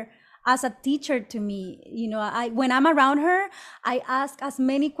her as a teacher to me. When I'm around her, I ask as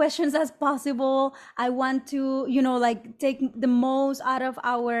many questions as possible. I want to, like take the most out of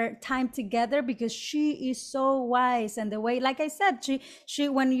our time together, because she is so wise. And the way, like I said, she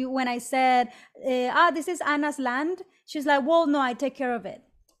when I said, this is Anna's land, she's like, well, no, I take care of it.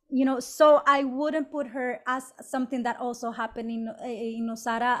 So I wouldn't put her as something that also happened in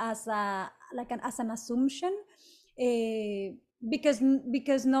Nosara as an assumption. Because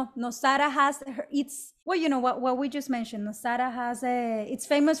no, Nosara has what we just mentioned. Nosara has it's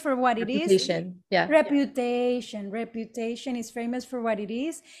famous for what it is. Reputation is famous for what it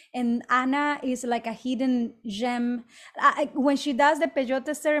is. And Anna is like a hidden gem. When she does the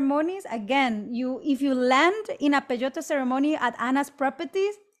peyote ceremonies, again, if you land in a peyote ceremony at Anna's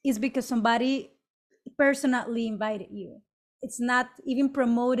properties, it's because somebody personally invited you. It's not even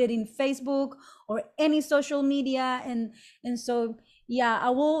promoted in Facebook or any social media. And so, I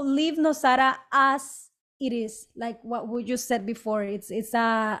will leave Nosara as it is, like what we just said before. It's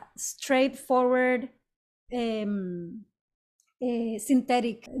a straightforward, synthetic,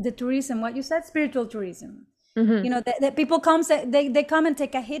 the tourism, what you said, spiritual tourism. The people come, they come and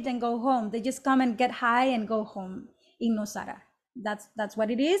take a hit and go home. They just come and get high and go home in Nosara. That's what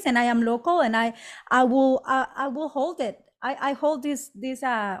it is. And I am local, and I will hold it. I hold this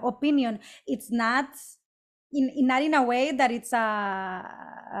opinion. It's not in a way that it's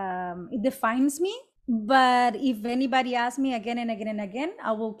it defines me. But if anybody asks me again and again and again,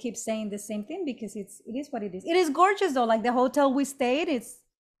 I will keep saying the same thing, because it is what it is. It is gorgeous though. Like the hotel we stayed, it's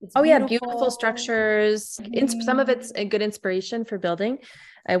beautiful structures. Some of it's a good inspiration for building.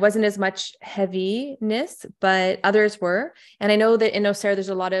 It wasn't as much heaviness, but others were. And I know that in Nosara, there's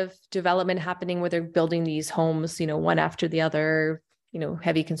a lot of development happening where they're building these homes, one after the other,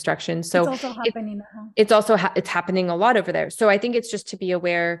 heavy construction. It's So also happening. it's also it's happening a lot over there. So I think it's just to be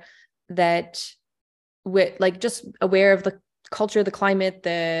aware that just aware of the culture, the climate,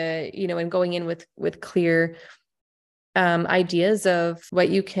 and going in with clear ideas of what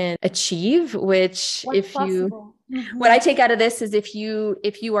you can achieve, which What's possible. what I take out of this is if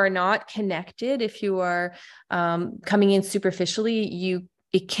you are not connected, if you are coming in superficially,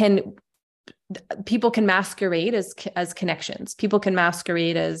 people can masquerade as connections. People can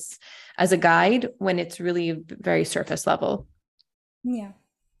masquerade as a guide when it's really very surface level. Yeah.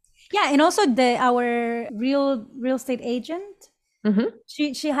 And also our real estate agent,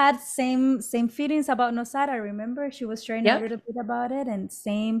 she had same feelings about Nosara. Remember, she was sharing a little bit about it, and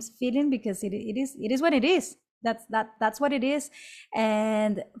same feeling, because it is what it is. That's what it is.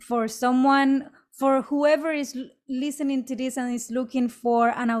 And for whoever is listening to this and is looking for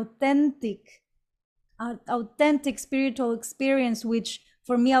an authentic spiritual experience, which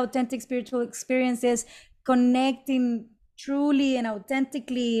for me, authentic spiritual experience is connecting truly and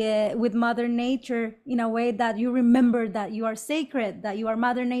authentically with Mother Nature, in a way that you remember that you are sacred, that you are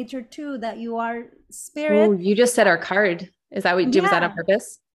Mother Nature too, that you are spirit. Oh, you just said our card. Is that what you did? Was that on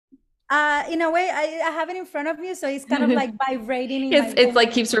purpose? In a way, I have it in front of me, so it's kind of like vibrating. It's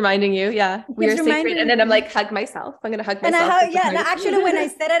like keeps reminding you, we are sacred, and then I'm like, hug myself. I'm gonna hug myself. And actually, when I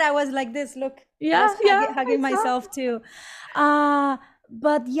said it, I was like this. Look, hugging myself too.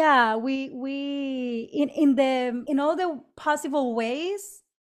 But yeah, we in all the possible ways.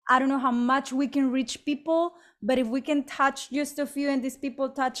 I don't know how much we can reach people, but if we can touch just a few, and these people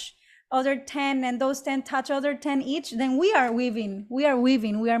touch other 10, and those 10 touch other 10 each, then we are weaving, we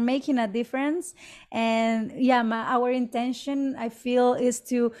are making a difference. And our intention, I feel, is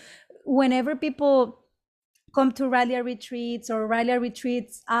to, whenever people come to Ralia retreats, or Ralia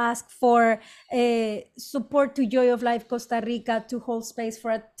retreats ask for support to Joy of Life Costa Rica to hold space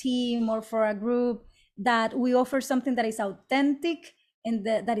for a team or for a group, that we offer something that is authentic, and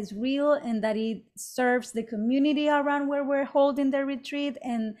that is real, and that it serves the community around where we're holding the retreat,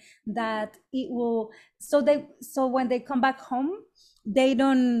 and that it will, so when they come back home, they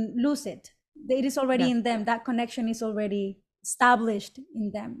don't lose it. It is already in them. That connection is already established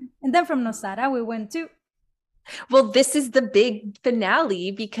in them. And then from Nosara, we went to, well, this is the big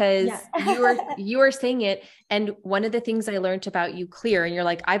finale, because you are saying it. And one of the things I learned about you clear, and you're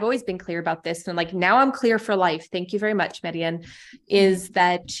like, I've always been clear about this. And like, now I'm clear for life. Thank you very much, Marian, is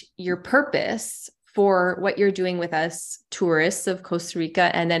that your purpose for what you're doing with us tourists of Costa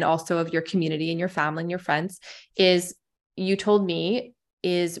Rica, and then also of your community and your family and your friends, is, you told me,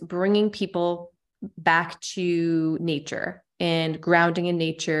 is bringing people back to nature and grounding in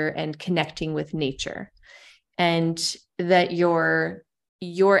nature and connecting with nature. And that your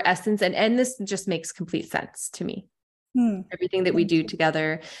essence, and this just makes complete sense to me. Everything that we do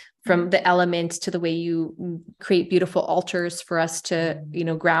together, from the elements to the way you create beautiful altars for us to,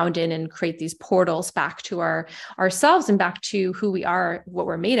 ground in and create these portals back to ourselves and back to who we are, what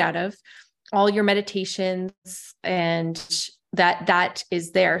we're made out of, all your meditations, and that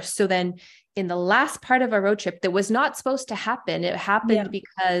is there. So then in the last part of our road trip, that was not supposed to happen. It happened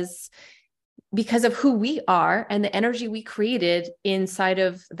because of who we are and the energy we created inside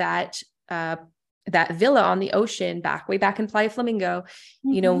of that villa on the ocean, way back in Playa Flamingo.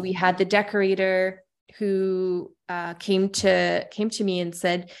 We had the decorator who came to me and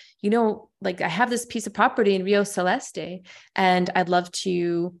said, like, I have this piece of property in Rio Celeste, and I'd love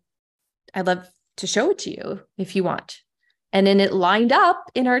to show it to you if you want. And then it lined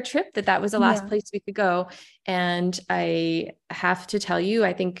up in our trip that was the last place we could go. And I have to tell you,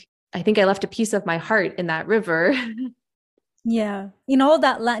 I think I left a piece of my heart in that river. In all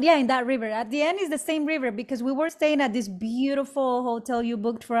that land. In that river. At the end is the same river, because we were staying at this beautiful hotel you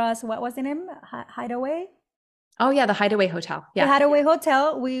booked for us. What was the name? Hideaway? Oh yeah, the Hideaway Hotel. Yeah. The Hideaway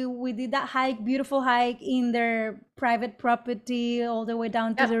Hotel. We did that beautiful hike in their private property all the way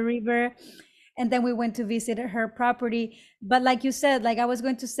down to the river. And then we went to visit her property. But like you said, like I was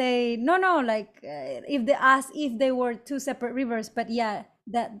going to say, no, like if they were two separate rivers, but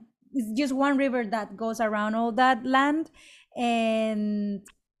that it's just one river that goes around all that land, and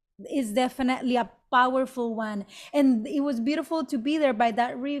it's definitely a powerful one. And it was beautiful to be there by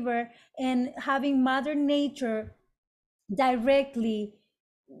that river and having Mother Nature directly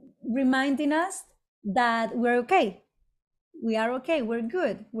reminding us that we're okay. We are okay. We're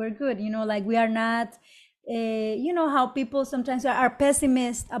good. Like we are not, how people sometimes are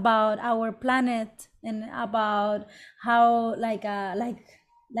pessimist about our planet, and about how like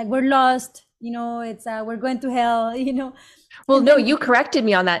we're lost it's we're going to hell, Well, and no, then you corrected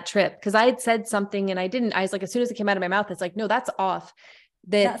me on that trip because I had said something and I was like, as soon as it came out of my mouth, it's like, no, that's off.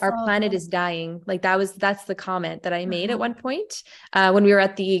 That that's our planet awful. is dying. Like that's the comment that I made at Uh-huh. one point when we were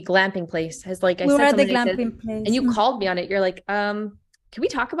at the glamping place. As like I We were said at the something, I said, glamping and place. you called me on it. You're like, can we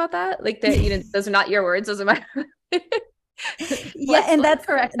talk about that? Like that, those are not your words, those are my. Yeah, let's and let's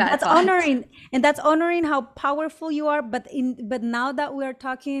correct that that's thought. honoring, how powerful you are, but now that we're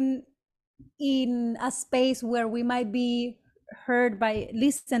talking in a space where we might be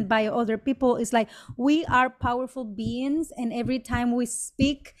listened by other people, it's like we are powerful beings, and every time we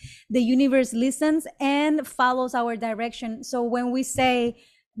speak, the universe listens and follows our direction. So when we say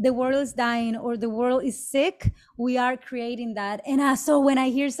the world is dying or the world is sick, we are creating that. And so when I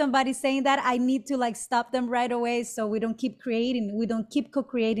hear somebody saying that, I need to like stop them right away, so we don't keep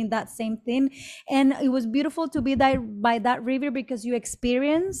co-creating that same thing. And it was beautiful to be there by that river, because you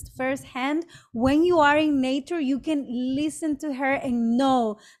experienced firsthand, when you are in nature, you can listen to her and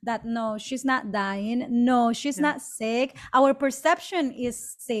know that no, she's not dying, no, she's Yeah. not sick. Our perception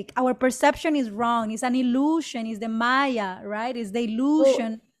is sick, our perception is wrong, it's an illusion, it's the Maya, right? It's the Well,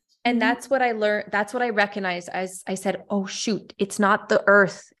 illusion. and Mhm. that's what I learned. That's what I recognized as I said, oh, shoot, it's not the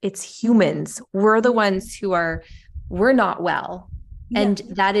earth, it's Mhm. humans. We're the Yeah. ones we're not well. Yeah. And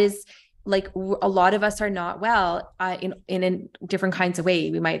that is like a lot of us are not well in different kinds of way.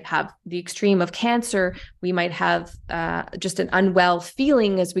 We might have the extreme of cancer. We might have just an unwell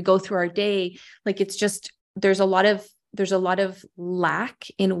feeling as we go through our day. Like it's just, there's a lot of lack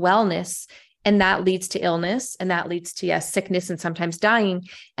in wellness, and that leads to illness, and that leads to, yes, sickness and sometimes dying.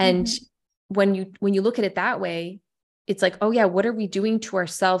 And Mhm. when you look at it that way, it's like, oh yeah, what are we doing to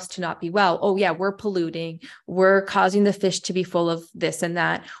ourselves to not be well? Oh yeah, we're polluting, we're causing the fish to be full of this and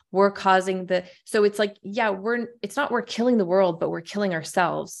that, we're causing so it's like, yeah, it's not we're killing the world, but we're killing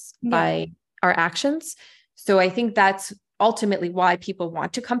ourselves Yeah. by our actions. So I think that's ultimately why people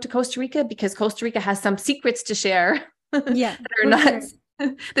want to come to Costa Rica, because Costa Rica has some secrets to share that Yeah, are for not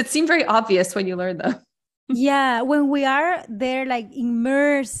sure. that seem very obvious when you learn them. Yeah, when we are there, like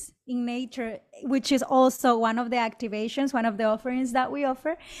immersed in nature, which is also one of the activations, one of the offerings that we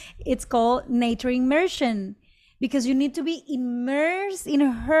offer, it's called nature immersion. Because you need to be immersed in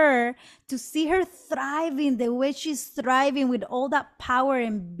her to see her thriving the way she's thriving with all that power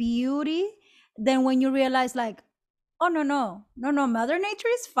and beauty. Then when you realize, like, oh no, no, no, no, Mother Nature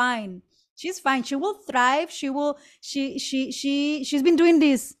is fine. She's fine. She will thrive. She's been doing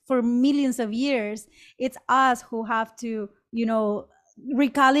this for millions of years. It's us who have to,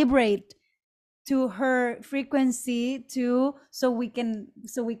 recalibrate to her frequency too, so we can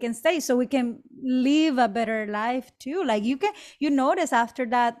stay, so we can live a better life too. Like you notice after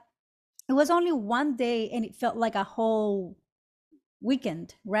that, it was only one day and it felt like a whole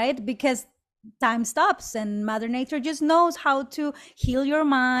weekend, right? Because time stops and Mother Nature just knows how to heal your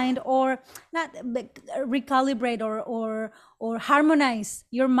mind, or not, recalibrate, or harmonize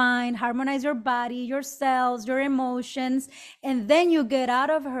your mind, harmonize your body, your cells, your emotions. And then you get out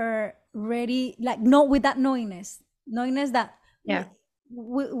of her ready, like, no, with that knowingness that Yeah.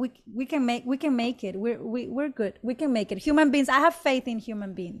 we can make it. We're good, we can make it. Human beings, I have faith in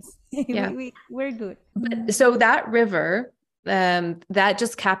human beings. Yeah. We're good. But so that river, that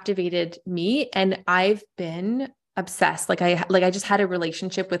just captivated me, and I've been obsessed. Like I just had a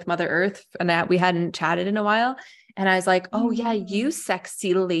relationship with Mother Earth, and we hadn't chatted in a while. And I was like, oh yeah, you Mm.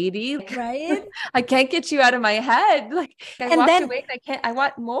 sexy lady. Like, Right. I can't get you out of my head. Like I And walked then, away and I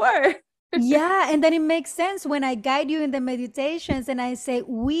want more. yeah, and then it makes sense when I guide you in the meditations and I say,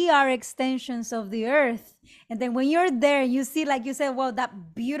 we are extensions of the earth. And then when you're there, you see, like you said, wow,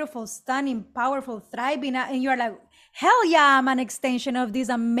 that beautiful, stunning, powerful, thriving, and you're like, hell yeah, I'm an extension of this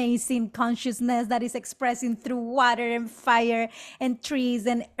amazing consciousness that is expressing through water and fire and trees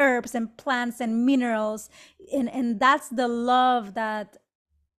and herbs and plants and minerals. And that's the love that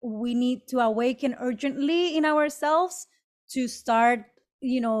we need to awaken urgently in ourselves to start,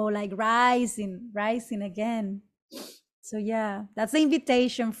 like rising again. So yeah, that's the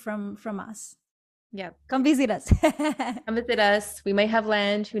invitation from us. Yeah. Come visit us. Come visit us. We might have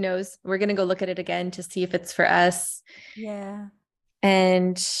land. Who knows? We're going to go look at it again to see if it's for us. Yeah.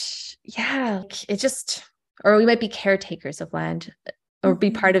 And yeah, it just, or we might be caretakers of land, or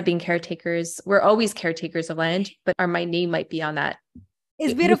be part of Mhm. being caretakers. We're always caretakers of land, but my name might be on that.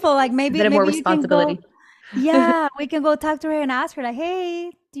 It's With beautiful. Like a bit of more maybe you can go. responsibility. Yeah, we can go talk to her and ask her, like,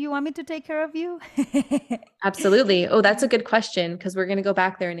 hey, do you want me to take care of you? Absolutely. Oh, that's a good question, because we're going to go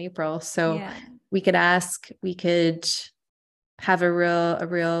back there in April. So Yeah. we could have a real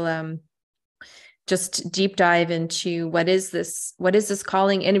just deep dive into what is this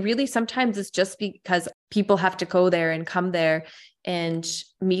calling. And really sometimes it's just because people have to go there and come there and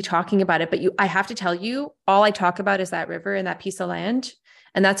me talking about it. But I have to tell you, all I talk about is that river and that piece of land.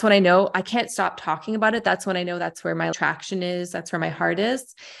 And that's when I know I can't stop talking about it. That's when I know that's where my attraction is. That's where my heart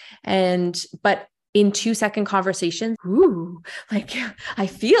is. But in 2-second conversations, like I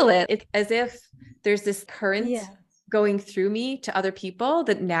feel it. It's as if there's this current going through me to other people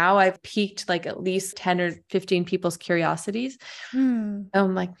that now I've piqued like at least 10 or 15 people's curiosities. I'm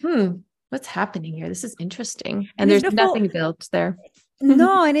like, what's happening here? This is interesting. And there's nothing built there.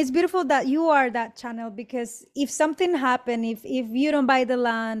 No, and it's beautiful that you are that channel, because if something happened, if you don't buy the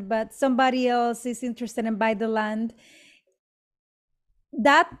land, but somebody else is interested in buy the land,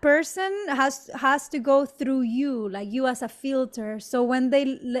 that person has to go through you, like you as a filter. So when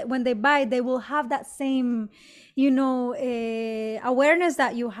they buy, they will have that same, awareness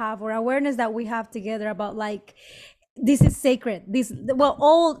that you have, or awareness that we have together about like, this is sacred.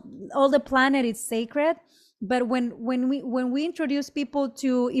 All the planet is sacred. But when we introduce people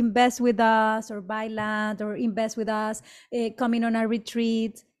to invest with us or buy land or invest with us, coming on a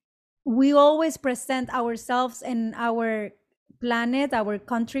retreat, we always present ourselves and our planet, our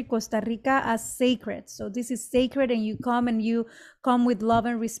country, Costa Rica, as sacred. So this is sacred, and you come with love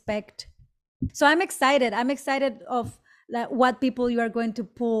and respect. So I'm excited of what people you are going to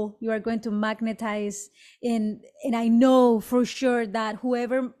pull, you are going to magnetize, and I know for sure that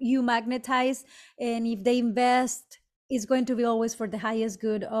whoever you magnetize, and if they invest, is going to be always for the highest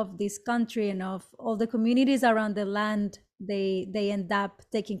good of this country and of all the communities around the land they end up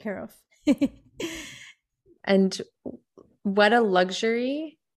taking care of. And what a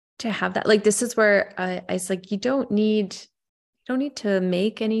luxury to have that. Like, this is where I was like, you don't need to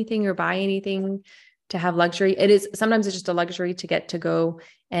make anything or buy anything to have luxury. Sometimes it's just a luxury to get to go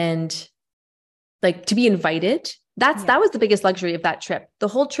and like to be invited. That was the biggest luxury of that trip. The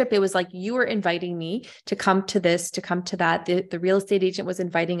whole trip, it was like, you were inviting me to come to this, to come to that. The real estate agent was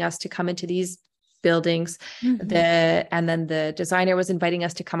inviting us to come into these buildings. And then the designer was inviting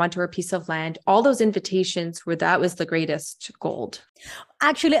us to come onto a piece of land. All those invitations that was the greatest gold.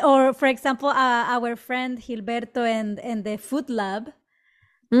 Actually, or for example, our friend Gilberto and the food lab.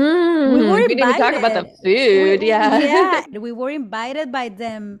 We were invited. We didn't even talk about the food. We were invited by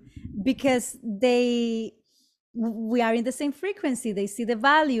them because we are in the same frequency. They see the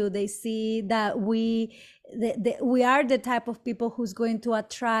value. They see that we are the type of people who's going to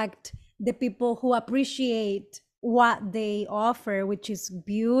attract the people who appreciate what they offer, which is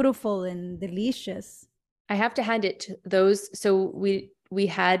beautiful and delicious. I have to hand it to those. So we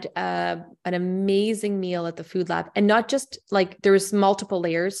had an amazing meal at the food lab, and not just like, there was multiple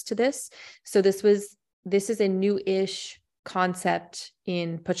layers to this. So this is a new-ish concept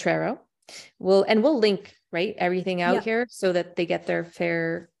in Potrero. We'll link everything out here so that they get their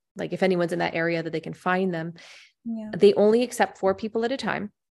fair, like if anyone's in that area, that they can find them. They only accept 4 people at a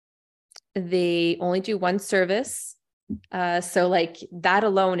time. They only do one service. So like that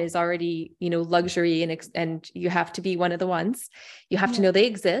alone is already, luxury, and you have to be one of the ones. You have to know they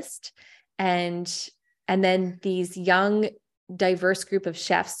exist. And then these young, diverse group of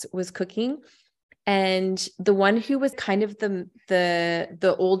chefs was cooking. And the one who was kind of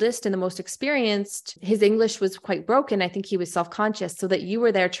the oldest and the most experienced, his English was quite broken. I think he was self-conscious. So that you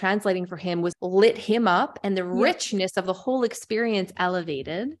were there translating for him lit him up, and the richness of the whole experience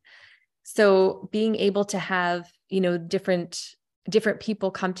elevated. So being able to have, different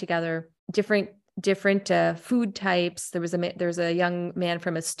people come together, different food types. There's a young man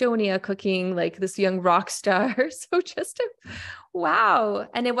from Estonia cooking, like this young rock star. So wow.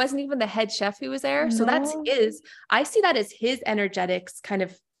 And it wasn't even the head chef who was there. So I see that as his energetics kind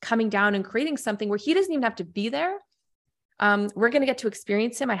of coming down and creating something where he doesn't even have to be there. We're going to get to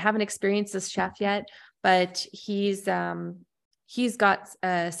experience him. I haven't experienced this chef yet, but he's got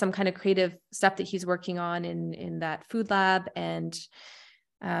some kind of creative stuff that he's working on in that food lab. And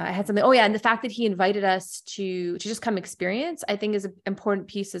I had something. And the fact that he invited us to just come experience, I think is an important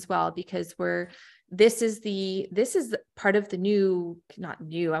piece as well, because this is part of the not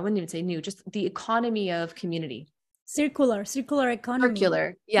new, I wouldn't even say new, just the economy of community. Circular economy.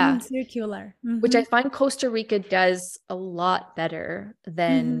 Circular. Circular. Which I find Costa Rica does a lot better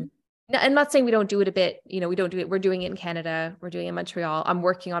than, I'm not saying we don't do it a bit, we don't do it. We're doing it in Canada. We're doing it in Montreal. I'm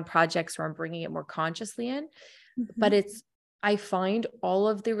working on projects where I'm bringing it more consciously in, but I find all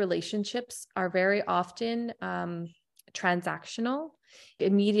of the relationships are very often transactional,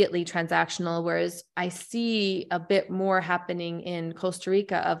 immediately transactional. Whereas I see a bit more happening in Costa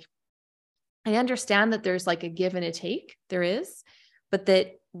Rica I understand that there's like a give and a take, there is, but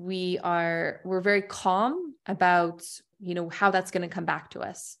that we're very calm about, how that's going to come back to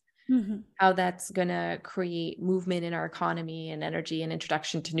us, how that's going to create movement in our economy and energy and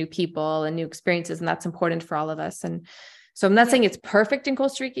introduction to new people and new experiences. And that's important for all of us. And so I'm not saying it's perfect in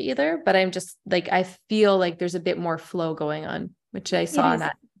Costa Rica either, but I'm just like, I feel like there's a bit more flow going on, which I saw in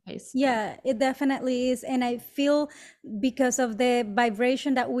that case. Yeah, it definitely is. And I feel because of the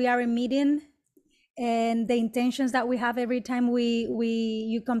vibration that we are emitting and the intentions that we have every time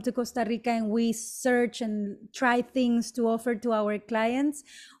you come to Costa Rica and we search and try things to offer to our clients,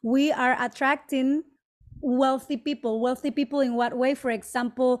 we are attracting wealthy people. Wealthy people in what way? For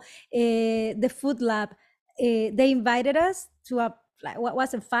example, the food lab, they invited us to a, like, what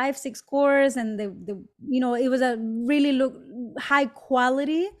was it, 5-6 course, and the it was a really high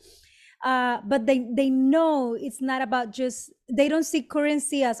quality, but they know it's not about just, they don't see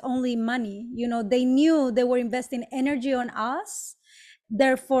currency as only money. They knew they were investing energy on us.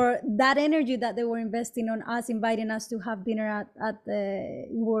 Therefore, that energy that they were investing on us, inviting us to have dinner at the,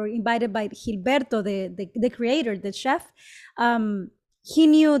 were invited by Gilberto, the creator, the chef. He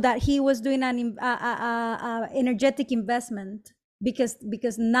knew that he was doing an energetic investment,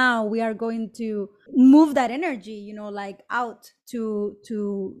 because now we are going to move that energy, like out to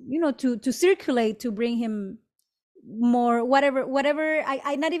circulate, to bring him more, whatever.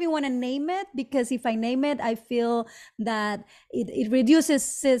 I not even want to name it, because if I name it, I feel that it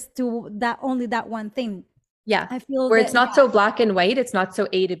reduces to that, only that one thing. Yeah. I feel where that, it's not so black and white. It's not so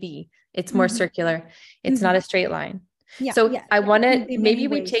A to B. It's more circular. It's not a straight line. So I want to, maybe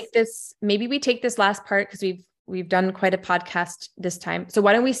we take this last part, because we've done quite a podcast this time. So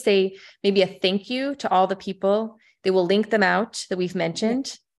why don't we say maybe a thank you to all the people? They will link them out that we've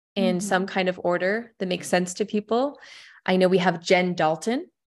mentioned in some kind of order that makes sense to people. I know we have Jen Dalton,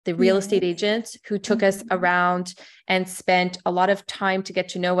 the real estate agent, who took us around and spent a lot of time to get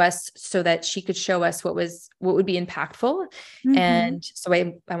to know us so that she could show us what would be impactful. And so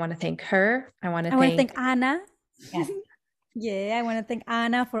I want to thank her. I want to thank Anna. Yes. Yeah, I want to thank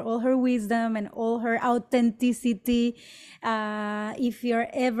Anna for all her wisdom and all her authenticity. If you're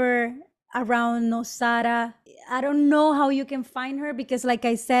ever around Nosara, I don't know how you can find her, because like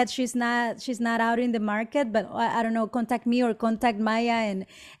I said, she's not out in the market, but I don't know, contact me or contact Maya,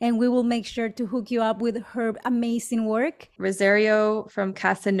 and we will make sure to hook you up with her amazing work. Rosario from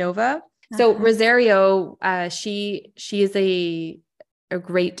Casanova. So Rosario, she is a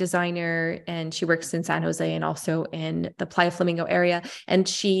great designer, and she works in San Jose and also in the Playa Flamingo area. And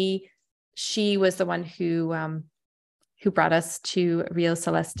she was the one who brought us to Rio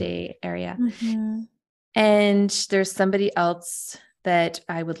Celeste area. And there's somebody else that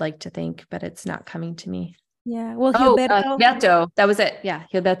I would like to thank, but it's not coming to me. Yeah. Well, Gilberto. That was it. Yeah.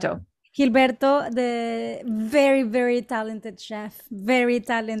 Gilberto, the very, very talented chef, very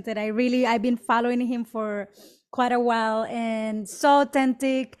talented. I've been following him for quite a while, and so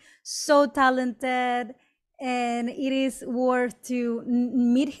authentic, so talented, and it is worth to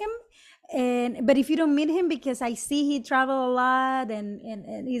meet him. But if you don't meet him, because I see he travel a lot, and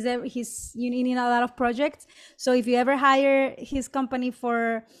he's in a lot of projects. So if you ever hire his company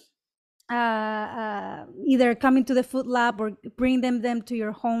for either coming to the food lab or bring them to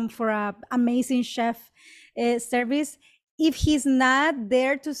your home for a amazing chef service, if he's not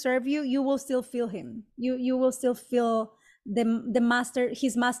there to serve you, you will still feel him. You will still feel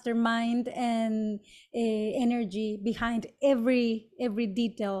his mastermind and energy behind every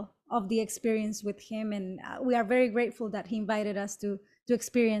detail of the experience with him. And we are very grateful that he invited us to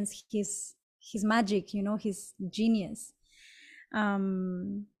experience his magic, his genius.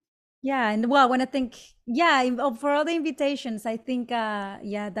 Yeah, and well, I want to thank for all the invitations. I think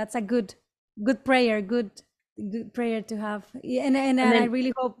that's a good prayer, good prayer to have. And I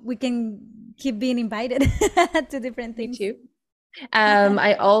really hope we can keep being invited to different things. Me too.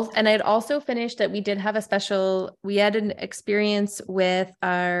 I'd also finished that we had an experience with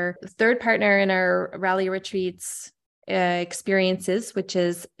our third partner in our rally retreats experiences, which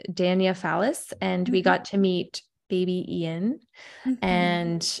is Dania Fallis, and we got to meet baby Ian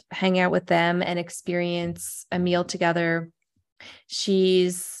and hang out with them and experience a meal together.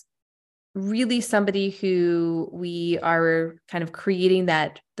 She's really somebody who we are kind of creating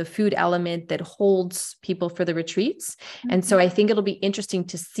the food element that holds people for the retreats. And so I think it'll be interesting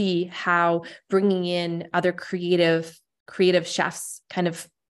to see how bringing in other creative chefs kind of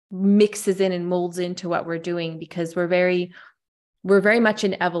mixes in and molds into what we're doing, because we're very much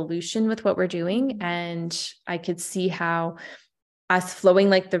in evolution with what we're doing. And I could see how us flowing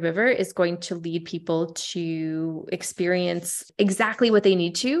like the river is going to lead people to experience exactly what they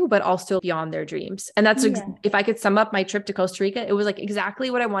need to, but also beyond their dreams. And that's, if I could sum up my trip to Costa Rica, it was like exactly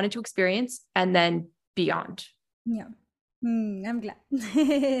what I wanted to experience and then beyond. Yeah. I'm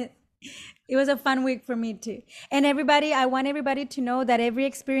glad. It was a fun week for me too. And everybody, I want everybody to know that every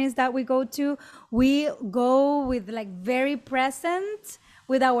experience that we go with like very present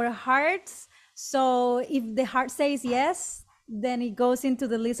with our hearts. So if the heart says yes, then it goes into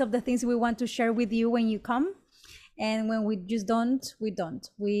the list of the things we want to share with you when you come. And when we just don't, we don't.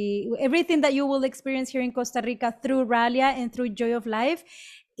 Everything that you will experience here in Costa Rica through Ralia and through Joy of Life,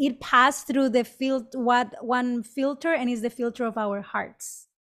 it passed through the one filter, and is the filter of our hearts,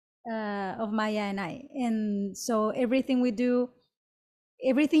 of Maya and I. And so everything we do,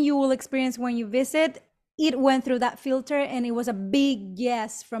 everything you will experience when you visit, it went through that filter, and it was a big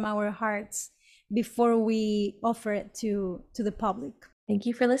yes from our hearts before we offer it to the public. Thank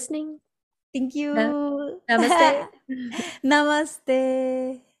you for listening. Thank you. Namaste.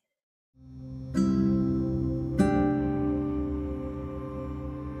 Namaste.